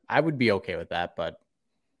regard, I would be okay with that, but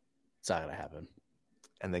it's not going to happen.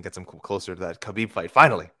 And then get them closer to that Khabib fight.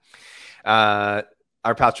 Finally.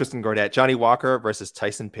 Our pal Tristan Gordet, Johnny Walker versus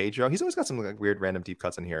Tyson Pedro. He's always got some like weird random deep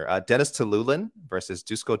cuts in here. Dennis Tululin versus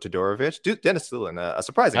Dusko Todorovic. Dennis Tululin, a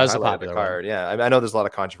surprising highlight of the card. One. Yeah, I know there's a lot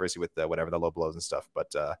of controversy with whatever the low blows and stuff,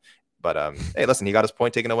 but hey, listen, he got his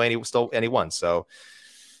point taken away and he won. So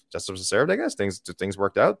justice was served, I guess. Things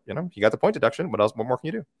worked out. You know, he got the point deduction. What more can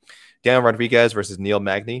you do? Daniel Rodriguez versus Neil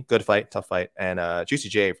Magny. Good fight, tough fight. And Juicy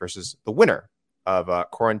J versus the winner of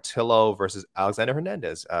Corantillo versus Alexander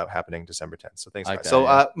Hernandez happening December 10th. So thanks, guys.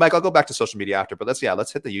 So Mike, I'll go back to social media after, but let's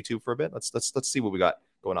hit the YouTube for a bit. Let's see what we got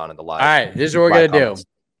going on in the live. All right, this is what we're gonna do.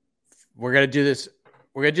 We're gonna do this.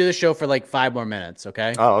 We're gonna do the show for like 5 more minutes.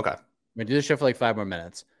 Okay. Oh, okay. We're gonna do the show for like 5 more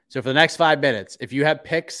minutes. So for the next 5 minutes, if you have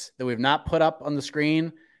picks that we've not put up on the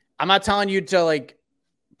screen, I'm not telling you to like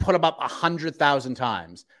put them up 100,000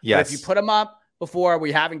 times. Yes. But if you put them up before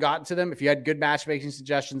we haven't gotten to them, if you had good matchmaking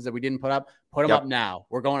suggestions that we didn't put up, put them up now.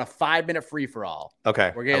 We're going a 5-minute free for all.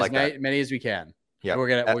 Okay. We're getting as many as we can. Yeah. We're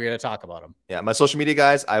gonna talk about them. Yeah. My social media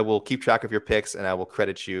guys, I will keep track of your picks and I will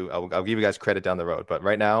credit you. I'll give you guys credit down the road. But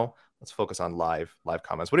right now, let's focus on live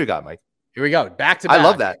comments. What do you got, Mike? Here we go. Back to back. I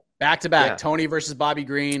love that. Back to back. Yeah. Tony versus Bobby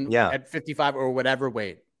Green at 55 or whatever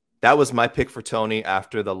weight. That was my pick for Tony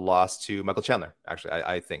after the loss to Michael Chandler. Actually,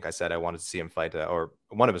 I think I said I wanted to see him fight, or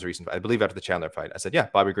one of his recent fights. I believe after the Chandler fight. I said, yeah,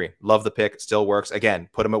 Bobby Green. Love the pick. Still works. Again,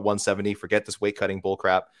 put him at 170. Forget this weight cutting bull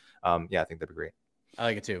crap. Yeah, I think that'd be great. I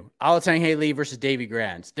like it too. Alatang Haley versus Davy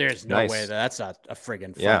Grant. There's no way that's not a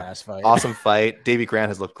friggin' fun-ass fight. Awesome fight. Davy Grant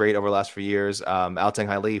has looked great over the last few years. Alatang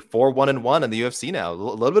Haley, 4-1-1 in the UFC now. A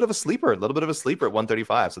little bit of a sleeper. At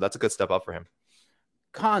 135. So that's a good step up for him.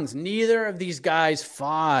 Cons, neither of these guys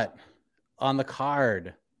fought on the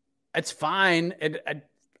card. It's fine.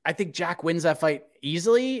 I think Jack wins that fight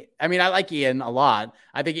easily. I mean, I like Ian a lot.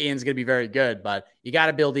 I think Ian's going to be very good, but you got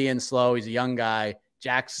to build Ian slow. He's a young guy.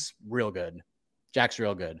 Jack's real good.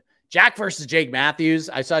 Jack versus Jake Matthews.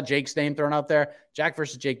 I saw Jake's name thrown out there. Jack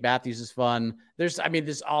versus Jake Matthews is fun. There's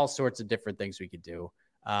all sorts of different things we could do.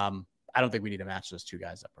 I don't think we need to match those two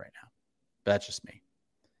guys up right now, but that's just me.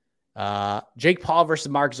 Jake Paul versus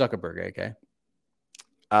Mark Zuckerberg. Okay.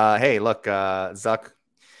 Hey, look, Zuck,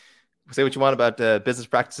 say what you want about business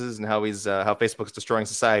practices and how Facebook is destroying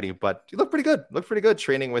society, but you look pretty good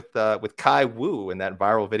training with Kai Wu in that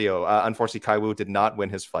viral video. Unfortunately, Kai Wu did not win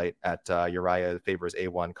his fight at Uriah Faber's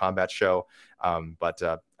A1 combat show, but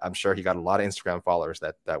I'm sure he got a lot of Instagram followers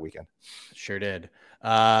that weekend. Sure did.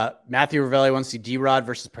 Matthew Ravelli wants to see D-Rod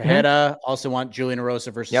versus Pereira. Also want Julian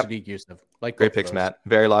Erosa versus Sadiq Yusuf. Like great picks, Matt.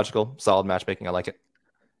 Very logical, solid matchmaking. I like it.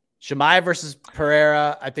 Shemai versus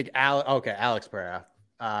Pereira. I think Alex Pereira.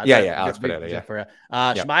 Alex Pereira.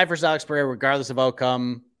 Yeah. Shemai versus Alex Pereira, regardless of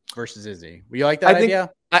outcome versus Izzy. Will you like that idea?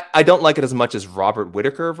 I don't like it as much as Robert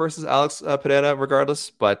Whitaker versus Alex Pereira, regardless.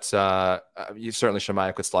 But certainly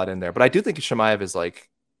Shemaev could slide in there. But I do think Shemaev is like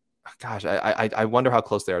gosh, I wonder how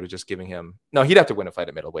close they are to just giving him. No, he'd have to win a fight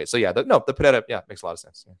at middleweight. So yeah, the Pineda, yeah, makes a lot of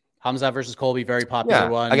sense. Yeah. Hamzat versus Colby, very popular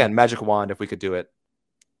one. Again, magic wand if we could do it.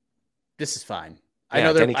 This is fine. Yeah, I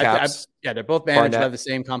know Denny Caps, they're both managed Barnett. by the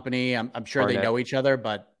same company. I'm sure Barnett. they know each other,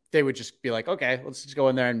 but they would just be like, okay, let's just go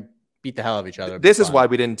in there and beat the hell out of each other. This is why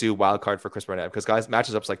we didn't do wild card for Chris Barnett, because guys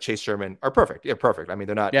matches ups like Chase Sherman are perfect. Yeah, perfect. I mean,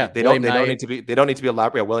 they're not. Yeah, they don't need to be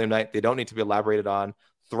elaborated. William Knight. They don't need to be elaborated on.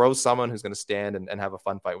 Throw someone who's going to stand and have a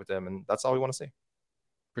fun fight with them, and that's all we want to see.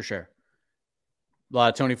 For sure. A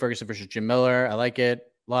lot of Tony Ferguson versus Jim Miller. I like it.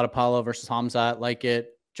 A lot of Paulo versus Hamzat. Like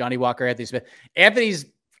it. Johnny Walker, Anthony Smith. Anthony's.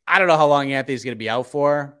 I don't know how long Anthony's going to be out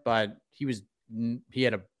for, but he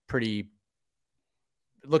had a pretty.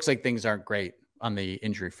 It looks like things aren't great on the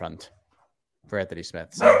injury front for Anthony Smith.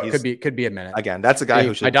 So could be a minute. Again, that's a guy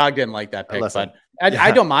who should. My dog didn't like that pick, but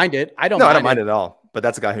I don't mind it. I don't mind it at all. But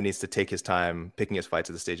that's a guy who needs to take his time picking his fights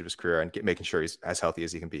at the stage of his career and making sure he's as healthy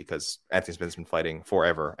as he can be, because Anthony Smith's been fighting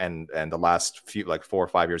forever, and the last few 4 or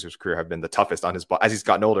 5 years of his career have been the toughest on his body as he's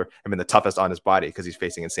gotten older. Have been the toughest on his body because he's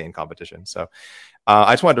facing insane competition. So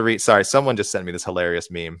I just wanted to read. Sorry, someone just sent me this hilarious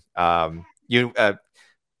meme.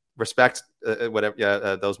 Respect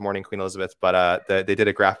whatever those mourning Queen Elizabeth, but they did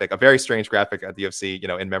a very strange graphic at the UFC,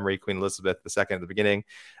 in memory Queen Elizabeth II at the beginning,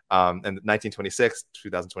 and 1926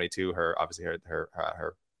 2022 her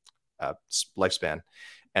lifespan,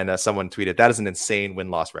 and someone tweeted, that is an insane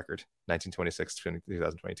win-loss record, 1926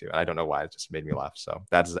 2022, and I don't know why, it just made me laugh. So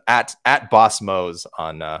that is at Boss Mose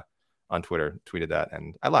on Twitter tweeted that,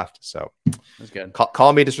 and I laughed. So that's good.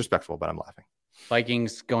 Call me disrespectful, but I'm laughing.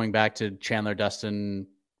 Vikings going back to Chandler Dustin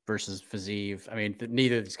versus Fiziev. I mean,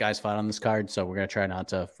 neither of these guys fought on this card, so we're going to try not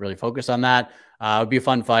to really focus on that. It would be a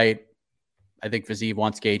fun fight. I think Fiziev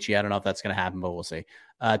wants Gaethje. I don't know if that's going to happen, but we'll see.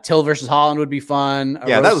 Till versus Holland would be fun.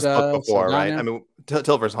 Yeah, that was booked before, right? I mean,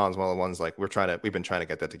 Till versus Holland is one of the ones we've been trying to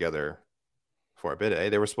get that together for a bit. Eh?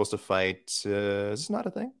 They were supposed to fight. Is this not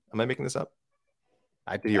a thing? Am I making this up?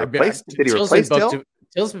 Did he replace Till?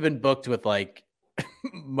 Till's been booked with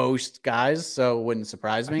most guys, so it wouldn't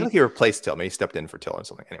surprise me. I feel like he replaced Till. Maybe he stepped in for Till or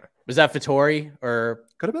something. Anyway, was that Vettori or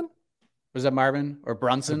could have been? Was that Marvin or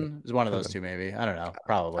Brunson? It was one of those two, maybe. I don't know.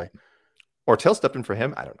 Probably. Or Till stepped in for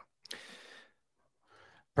him. I don't know.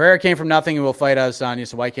 Pereira came from nothing and will fight Adesanya.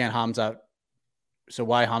 So why can't Hamzat? So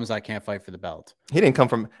why Hamzat can't fight for the belt? He didn't come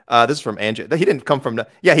from. This is from Andrew. He didn't come from.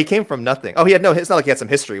 Yeah, he came from nothing. Oh, he had no. It's not like he had some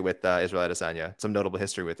history with Israel Adesanya. Some notable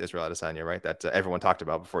history with Israel Adesanya, right? That everyone talked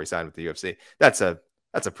about before he signed with the UFC. That's a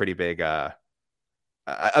pretty big.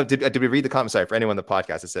 Did we read the comment? Sorry, for anyone on the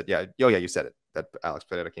podcast that said, yeah, you said it. That Alex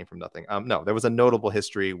Pereira came from nothing. No, there was a notable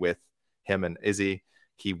history with him and Izzy.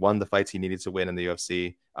 He won the fights he needed to win in the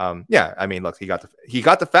UFC. Yeah, I mean, look, he got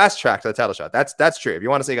the fast track to the title shot. That's true. If you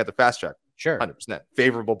want to say he got the fast track, sure, 100%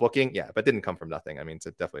 favorable booking. Yeah, but didn't come from nothing. I mean, it's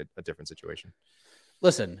definitely a different situation.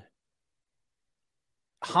 Listen,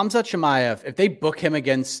 Hamzat Chimaev, if they book him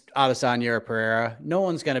against Adesanya or Pereira, no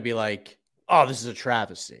one's going to be like, oh, this is a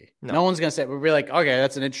travesty. No one's going to say, we'll be like, okay,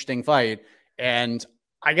 that's an interesting fight. And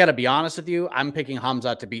I got to be honest with you. I'm picking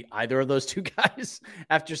Hamzat to beat either of those two guys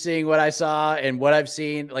after seeing what I saw and what I've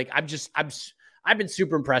seen. I've been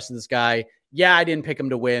super impressed with this guy. Yeah, I didn't pick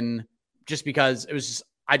him to win just because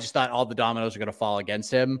I just thought all the dominoes were going to fall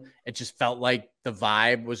against him. It just felt like the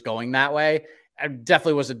vibe was going that way. I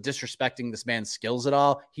definitely wasn't disrespecting this man's skills at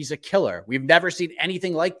all. He's a killer. We've never seen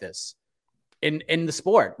anything like this in the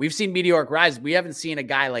sport. We've seen meteoric rise. We haven't seen a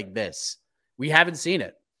guy like this. We haven't seen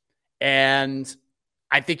it. And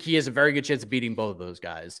I think he has a very good chance of beating both of those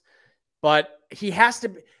guys, but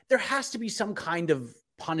there has to be some kind of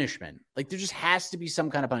punishment. There just has to be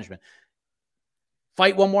some kind of punishment.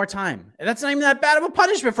 Fight one more time. And that's not even that bad of a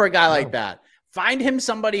punishment for a guy like that. Find him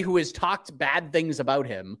somebody who has talked bad things about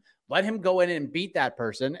him. Let him go in and beat that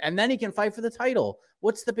person, and then he can fight for the title.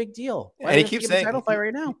 What's the big deal? And he keeps saying, title fight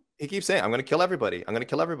right now. He keeps saying, I'm going to kill everybody. I'm going to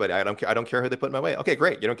kill everybody. I don't care who they put in my way. Okay,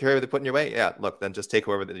 great. You don't care who they put in your way? Yeah, look, then just take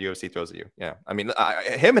whoever the UFC throws at you. Yeah. I mean,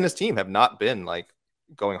 him and his team have not been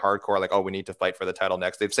going hardcore, oh, we need to fight for the title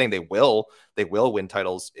next. They've saying they will win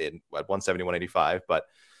titles at 170, 185, but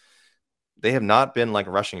they have not been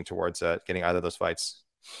rushing towards getting either of those fights.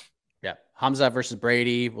 Yeah. Hamzat versus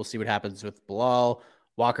Brady. We'll see what happens with Bilal.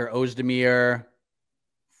 Walker Ozdemir.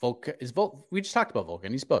 We just talked about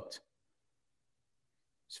Volkan. He's booked.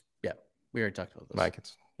 Yeah, we already talked about this. Mike,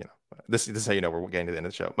 it's this is how you know we're getting to the end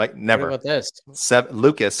of the show. Mike, never. What about this?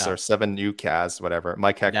 Lucas or 7 UCAS, whatever.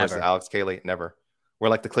 Mike Heck versus Alex Cayley, never. We're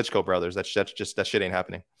like the Klitschko brothers. That shit ain't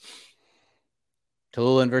happening.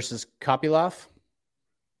 Tululin versus Kopylov.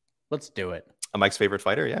 Let's do it. Mike's favorite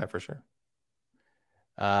fighter, yeah, for sure.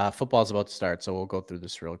 Football's about to start, so we'll go through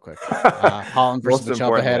this real quick. Holland versus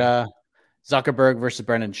Michelle Pajeda. Zuckerberg versus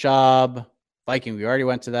Brendan Schaub. Viking, we already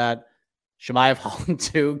went to that. Shemaev Holland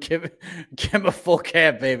 2. Give him a full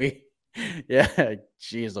camp, baby. Yeah,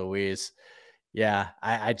 jeez Louise. Yeah,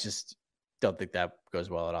 I just don't think that goes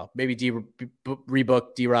well at all. Maybe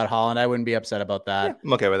rebook D-Rod Holland. I wouldn't be upset about that. Yeah,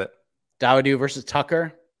 I'm okay with it. Dawoodu versus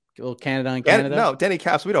Tucker. A little Canada on Canada. No, Denny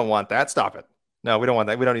Caps, we don't want that. Stop it. No, we don't want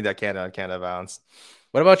that. We don't need that Canada on Canada violence.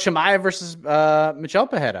 What about Shemaev versus Michelle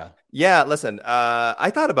Pajeda? Yeah, listen,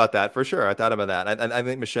 I thought about that for sure. I thought about that. I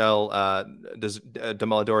think Michelle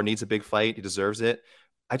Demolador needs a big fight. He deserves it.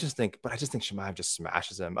 I just think Shemaev just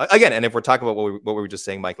smashes him again. And if we're talking about what we were just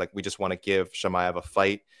saying, Mike, like we just want to give Shemaev a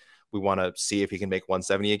fight. We want to see if he can make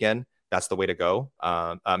 170 again. That's the way to go.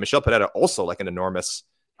 Michelle Pajeda also like an enormous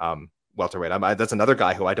welterweight. That's another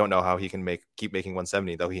guy who I don't know how he can keep making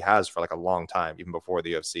 170, though he has for like a long time, even before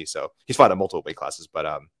the UFC. So he's fought at multiple weight classes, but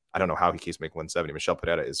I don't know how he keeps making 170. Michelle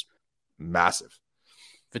Pajeda is massive.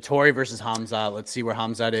 Vettori versus Hamzat. Let's see where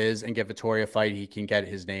Hamzat is and get Vettori a fight he can get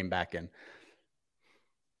his name back in.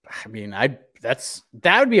 I mean,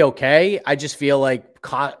 that would be okay. I just feel like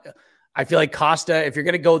Costa, if you're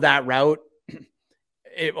going to go that route,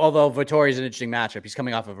 although Vettori is an interesting matchup, he's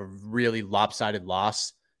coming off of a really lopsided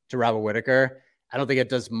loss to Robert Whittaker. I don't think it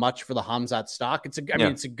does much for the Hamzat stock. It's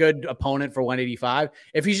a good opponent for 185.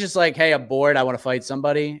 If he's just like, hey, I'm bored, I want to fight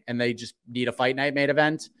somebody, and they just need a fight night main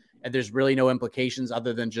event, and there's really no implications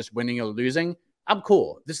other than just winning or losing, I'm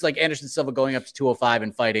cool. This is like Anderson Silva going up to 205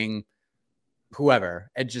 and fighting whoever,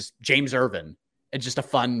 and just James Irvin, and just a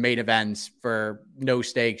fun main event for no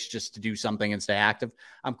stakes, just to do something and stay active.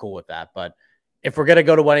 I'm cool with that. But if we're gonna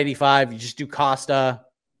go to 185, you just do Costa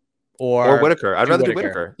or Whittaker. I'd rather do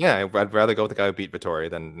Whittaker. Yeah, I'd rather go with the guy who beat Vettori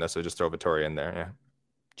than necessarily just throw Vettori in there. Yeah.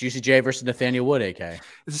 Juicy J versus Nathaniel Wood, AK. I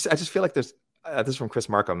just feel like there's this is from Chris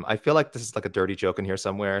Markham. I feel like this is like a dirty joke in here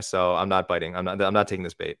somewhere, so I'm not biting. I'm not taking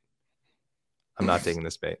this bait. I'm not taking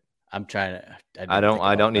this bait. I'm trying to.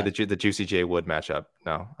 I don't need the Juicy J Wood matchup.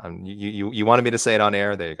 No, you wanted me to say it on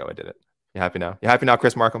air. There you go. I did it. You happy now? You happy now,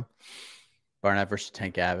 Chris Markham? Barnett versus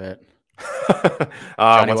Tank Abbott.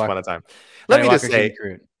 Once upon a time. Let me just say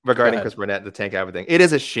regarding Chris Burnett, the Tank Abbott thing. It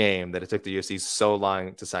is a shame that it took the UFC so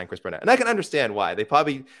long to sign Chris Burnett, and I can understand why. They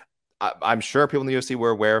probably. I'm sure people in the UFC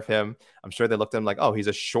were aware of him. I'm sure they looked at him like, oh, he's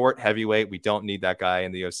a short heavyweight. We don't need that guy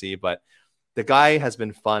in the UFC, but. The guy has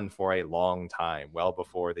been fun for a long time, well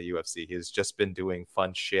before the UFC. He's just been doing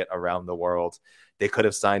fun shit around the world. They could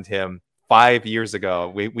have signed him 5 years ago.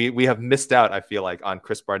 We have missed out, I feel like, on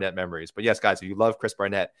Chris Barnett memories. But yes, guys, if you love Chris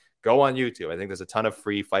Barnett, go on YouTube. I think there's a ton of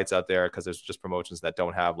free fights out there because there's just promotions that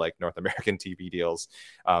don't have like North American TV deals.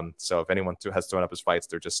 So if anyone has thrown up his fights,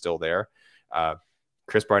 they're just still there.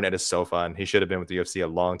 Chris Barnett is so fun. He should have been with the UFC a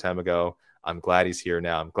long time ago. I'm glad he's here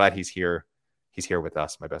now. I'm glad he's here. He's here with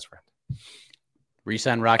us, my best friend.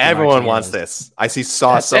 Resign Rocky. Everyone wants this. I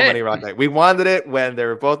saw so many Rocky. We wanted it when they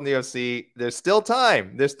were both in the UFC. There's still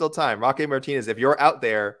time. Rocky Martinez, if you're out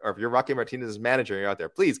there, or if you're Rocky Martinez's manager, and you're out there,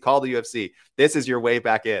 please call the UFC. This is your way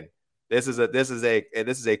back in. This is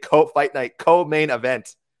a co-fight night, co-main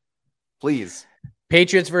event. Please.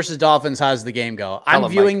 Patriots versus Dolphins. How's the game go? I'm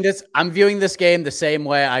viewing this game the same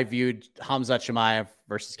way I viewed Hamzat Chimaev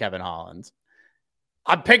versus Kevin Holland.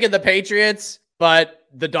 I'm picking the Patriots, but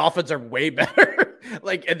the Dolphins are way better.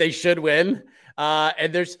 And they should win. But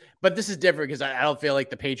this is different because I don't feel like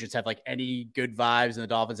the Patriots have like any good vibes and the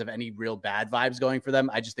Dolphins have any real bad vibes going for them.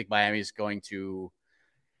 I just think Miami is going to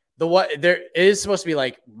there is supposed to be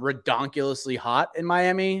like redonkulously hot in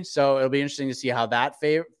Miami. So it'll be interesting to see how that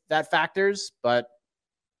factors. But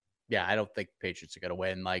yeah, I don't think Patriots are going to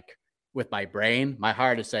win. Like with my brain, my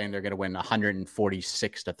heart is saying they're going to win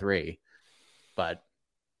 146-3, but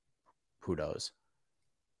who knows?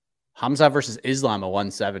 Hamza versus Islam at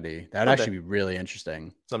 170. That would actually be really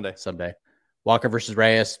interesting. Someday. Walker versus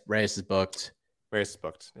Reyes. Reyes is booked.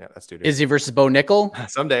 Yeah, that's dude. Izzy versus Bo Nickel.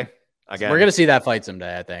 Someday. Again, so we're gonna see that fight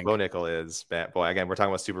someday. I think Bo Nickel is bad. Boy, again, we're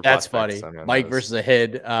talking about super. That's funny. Mike versus a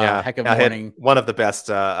Hid. Heck of a morning. One of the best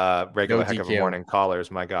regular heck of a morning callers.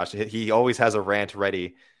 My gosh, he always has a rant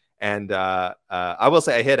ready. And I will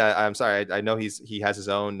say, I'm sorry. I know he has his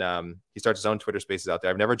own. He starts his own Twitter Spaces out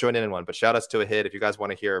there. I've never joined in one, but shout outs to Ahid. If you guys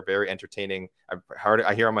want to hear very entertaining,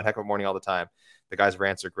 I hear him on Heck of a Morning all the time. The guy's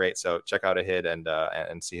rants are great. So check out Ahid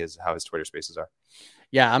and see how his Twitter Spaces are.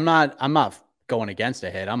 Yeah, I'm not going against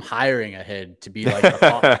Ahid. I'm hiring Ahid to be like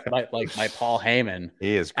my Paul Heyman.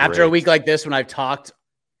 He is great. After a week like this, when I've talked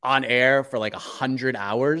on air for like 100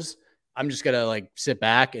 hours, I'm just gonna like sit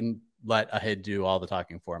back and let Ahid do all the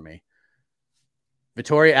talking for me.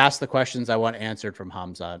 Vettori asked the questions I want answered from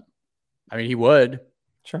Hamzat. I mean, he would.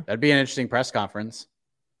 Sure. That'd be an interesting press conference.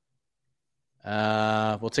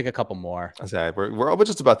 We'll take a couple more. We're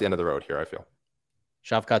just about the end of the road here, I feel.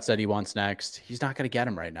 Shavkat said he wants next. He's not going to get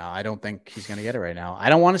him right now. I don't think he's going to get it right now. I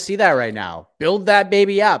don't want to see that right now. Build that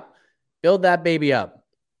baby up. Build that baby up.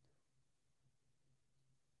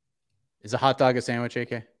 Is a hot dog a sandwich,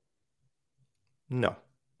 AK? No.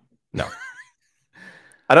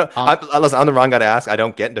 I don't. Listen, I'm the wrong guy to ask. I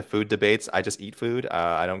don't get into food debates. I just eat food.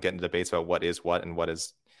 I don't get into debates about what is what and what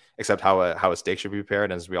is, except how a steak should be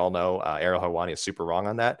prepared. And as we all know, Ariel Helwani is super wrong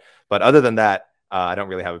on that. But other than that, I don't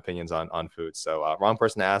really have opinions on food. So wrong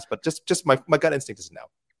person to ask. But just my gut instinct is no.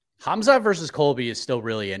 Khamzat versus Colby is still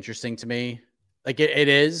really interesting to me. Like it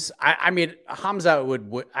is. I mean, Khamzat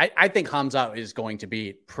would. I think Khamzat is going to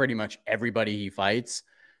beat pretty much everybody he fights.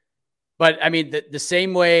 But I mean, the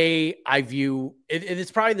same way I view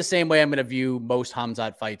it's probably the same way I'm going to view most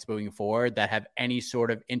Khamzat fights moving forward that have any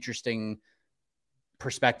sort of interesting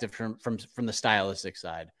perspective from the stylistic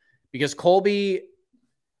side. Because Colby,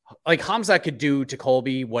 like Khamzat could do to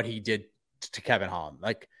Colby what he did to Kevin Holland.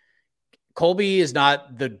 Like Colby is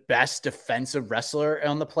not the best defensive wrestler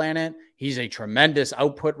on the planet. He's a tremendous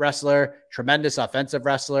output wrestler, tremendous offensive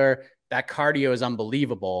wrestler. That cardio is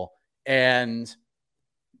unbelievable. And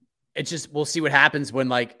it's just, we'll see what happens when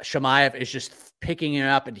like Chimaev is just picking him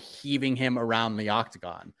up and heaving him around the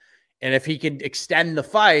octagon. And if he can extend the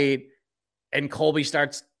fight and Colby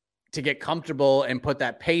starts to get comfortable and put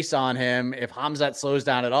that pace on him, if Khamzat slows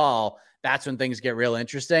down at all, that's when things get real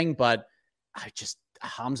interesting. But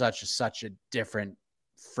Khamzat's just such a different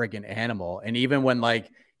friggin' animal. And even when like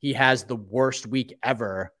he has the worst week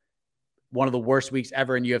ever, one of the worst weeks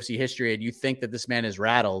ever in UFC history, and you think that this man is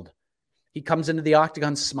rattled, he comes into the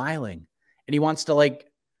octagon smiling and he wants to like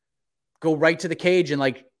go right to the cage and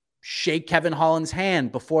like shake Kevin Holland's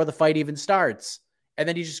hand before the fight even starts. And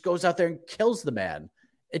then he just goes out there and kills the man.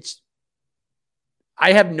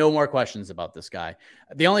 I have no more questions about this guy.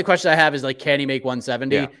 The only question I have is like, can he make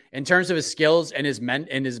 170? Yeah. In terms of his skills and his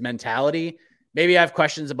mentality, maybe I have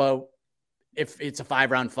questions about if it's a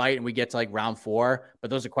 5-round fight and we get to like round 4, but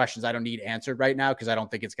those are questions I don't need answered right now because I don't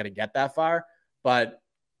think it's going to get that far. But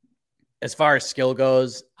as far as skill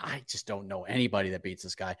goes, I just don't know anybody that beats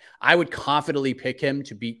this guy. I would confidently pick him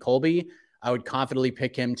to beat Colby. I would confidently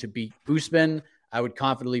pick him to beat Usman. I would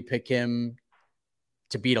confidently pick him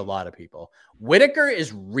to beat a lot of people. Whitaker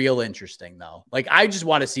is real interesting though. Like I just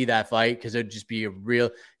want to see that fight because it'd just be a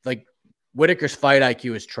real, like Whitaker's fight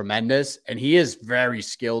IQ is tremendous and he is very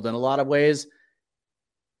skilled in a lot of ways.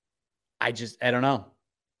 I don't know.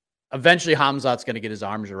 Eventually Khamzat's going to get his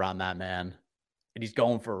arms around that man. And he's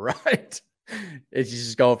going for a ride. He's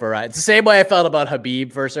just going for a ride. It's the same way I felt about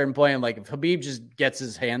Khabib for a certain point. I'm like, if Khabib just gets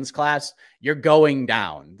his hands clasped, you're going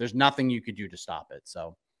down. There's nothing you could do to stop it.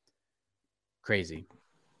 So crazy.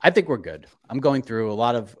 I think we're good. I'm going through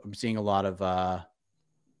I'm seeing a lot of the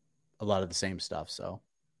same stuff. So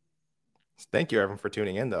thank you everyone for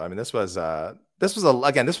tuning in though. I mean, this was a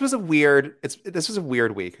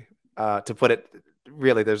weird week, to put it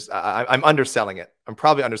really. I'm underselling it. I'm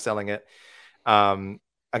probably underselling it.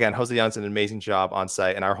 Again, Jose Young's an amazing job on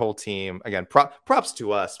site and our whole team, again, props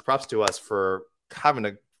to us for having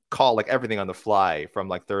to call like everything on the fly from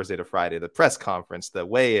like Thursday to Friday, the press conference, the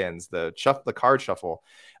weigh-ins, the card shuffle.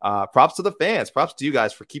 Props to the fans. Props to you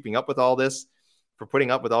guys for keeping up with all this, for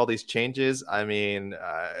putting up with all these changes. I mean,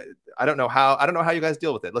 I don't know how you guys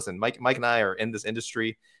deal with it. Listen, Mike and I are in this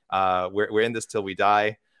industry. We're in this till we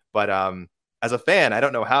die. But as a fan, I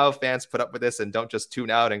don't know how fans put up with this and don't just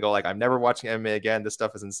tune out and go like, I'm never watching MMA again. This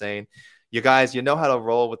stuff is insane. You guys, you know how to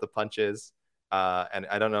roll with the punches. And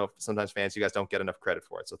I don't know if sometimes fans, you guys don't get enough credit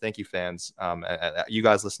for it. So thank you, fans. You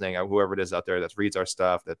guys listening, whoever it is out there that reads our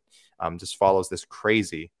stuff, that just follows this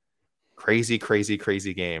crazy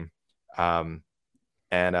game. Mike,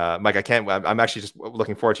 I'm actually just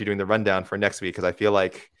looking forward to you doing the rundown for next week because I feel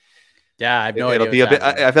like I feel like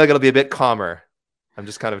it'll be a bit calmer. I'm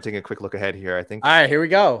just kind of taking a quick look ahead here, I think. All right, here we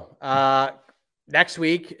go. Next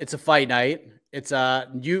week, it's a fight night. It's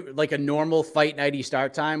like a normal fight nighty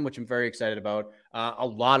start time, which I'm very excited about. A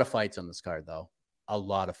lot of fights on this card, though. A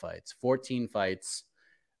lot of fights. 14 fights.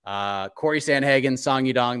 Corey Sandhagen, Song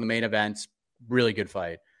Yudong, the main event. Really good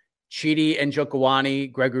fight. Chidi and Njokuani,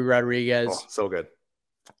 Gregory Rodriguez. Oh, so good.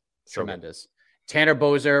 Tremendous. Tanner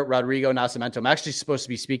Bozer, Rodrigo Nascimento. I'm actually supposed to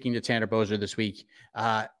be speaking to Tanner Bozer this week.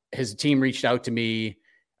 His team reached out to me.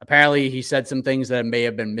 Apparently, he said some things that may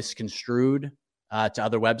have been misconstrued to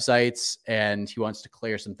other websites, and he wants to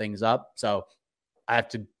clear some things up. So I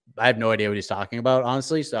have no idea what he's talking about,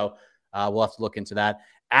 honestly. So we'll have to look into that.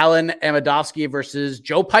 Alan Amadovsky versus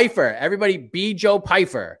Joe Pyfer. Everybody be Joe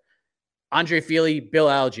Pyfer. Andre Fili, Bill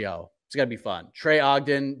Algeo. It's going to be fun. Trey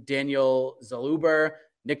Ogden, Daniel Zaluber,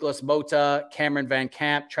 Nicholas Mota, Cameron Van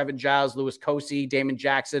Camp, Trevin Giles, Louis Cosi, Damon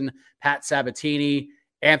Jackson, Pat Sabatini.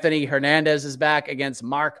 Anthony Hernandez is back against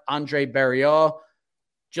Marc-Andre Barrios.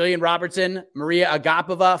 Jillian Robertson, Maria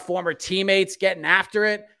Agapova, former teammates getting after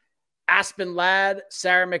it. Aspen Ladd,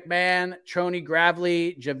 Sarah McMahon, Troni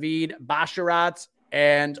Gravely, Javid Basharat,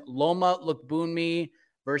 and Loma Lukbunmi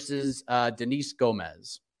versus Denise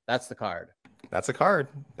Gomez. That's the card. That's a card.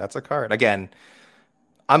 Again,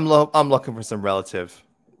 I'm looking for some relative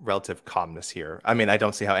calmness here. I mean, I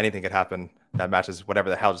don't see how anything could happen that matches whatever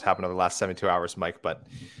the hell just happened over the last 72 hours, Mike. But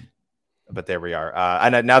there we are.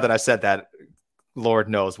 And now that I said that, Lord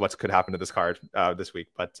knows what could happen to this card this week.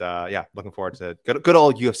 But yeah, looking forward to good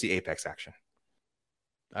old UFC Apex action.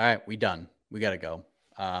 All right, we done. We got to go.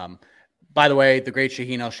 By the way, the great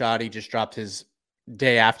Shaheen El-Shadi just dropped his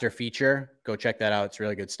day after feature. Go check that out. It's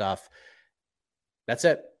really good stuff. That's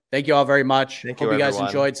it. Thank you all very much. Hope you guys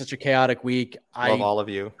enjoyed such a chaotic week. Love all of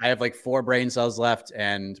you. I have like 4 brain cells left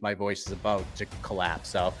and my voice is about to collapse.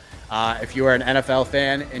 So if you are an NFL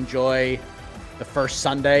fan, enjoy the first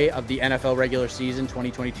Sunday of the NFL regular season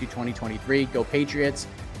 2022-2023. Go Patriots.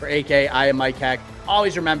 For AK, I am Mike Heck.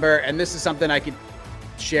 Always remember, and this is something I could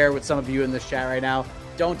share with some of you in this chat right now,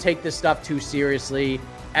 don't take this stuff too seriously.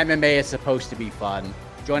 MMA is supposed to be fun.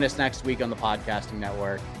 Join us next week on the Podcasting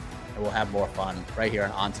Network, and we'll have more fun right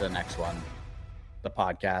here on to the next one, the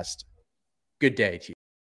podcast. Good day to you.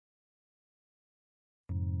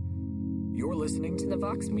 You're listening to the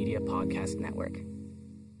Vox Media Podcast Network.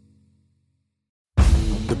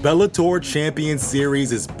 The Bellator Champion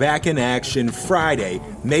Series is back in action Friday,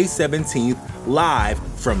 May 17th, live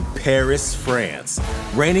from Paris, France.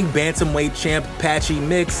 Reigning bantamweight champ Patchy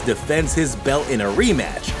Mix defends his belt in a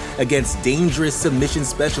rematch against dangerous submission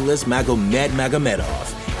specialist Magomed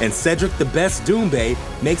Magomedov. And Cedric the Best Doumbé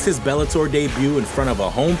makes his Bellator debut in front of a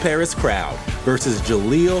home Paris crowd versus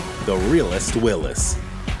Jaleel the Realist Willis.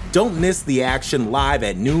 Don't miss the action live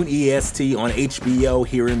at noon EST on HBO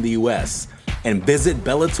here in the US. And visit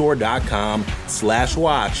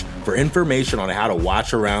Bellator.com/watch for information on how to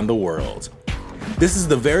watch around the world. This is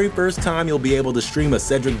the very first time you'll be able to stream a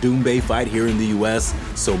Cedric Doumbé fight here in the US,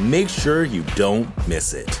 so make sure you don't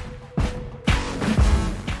miss it.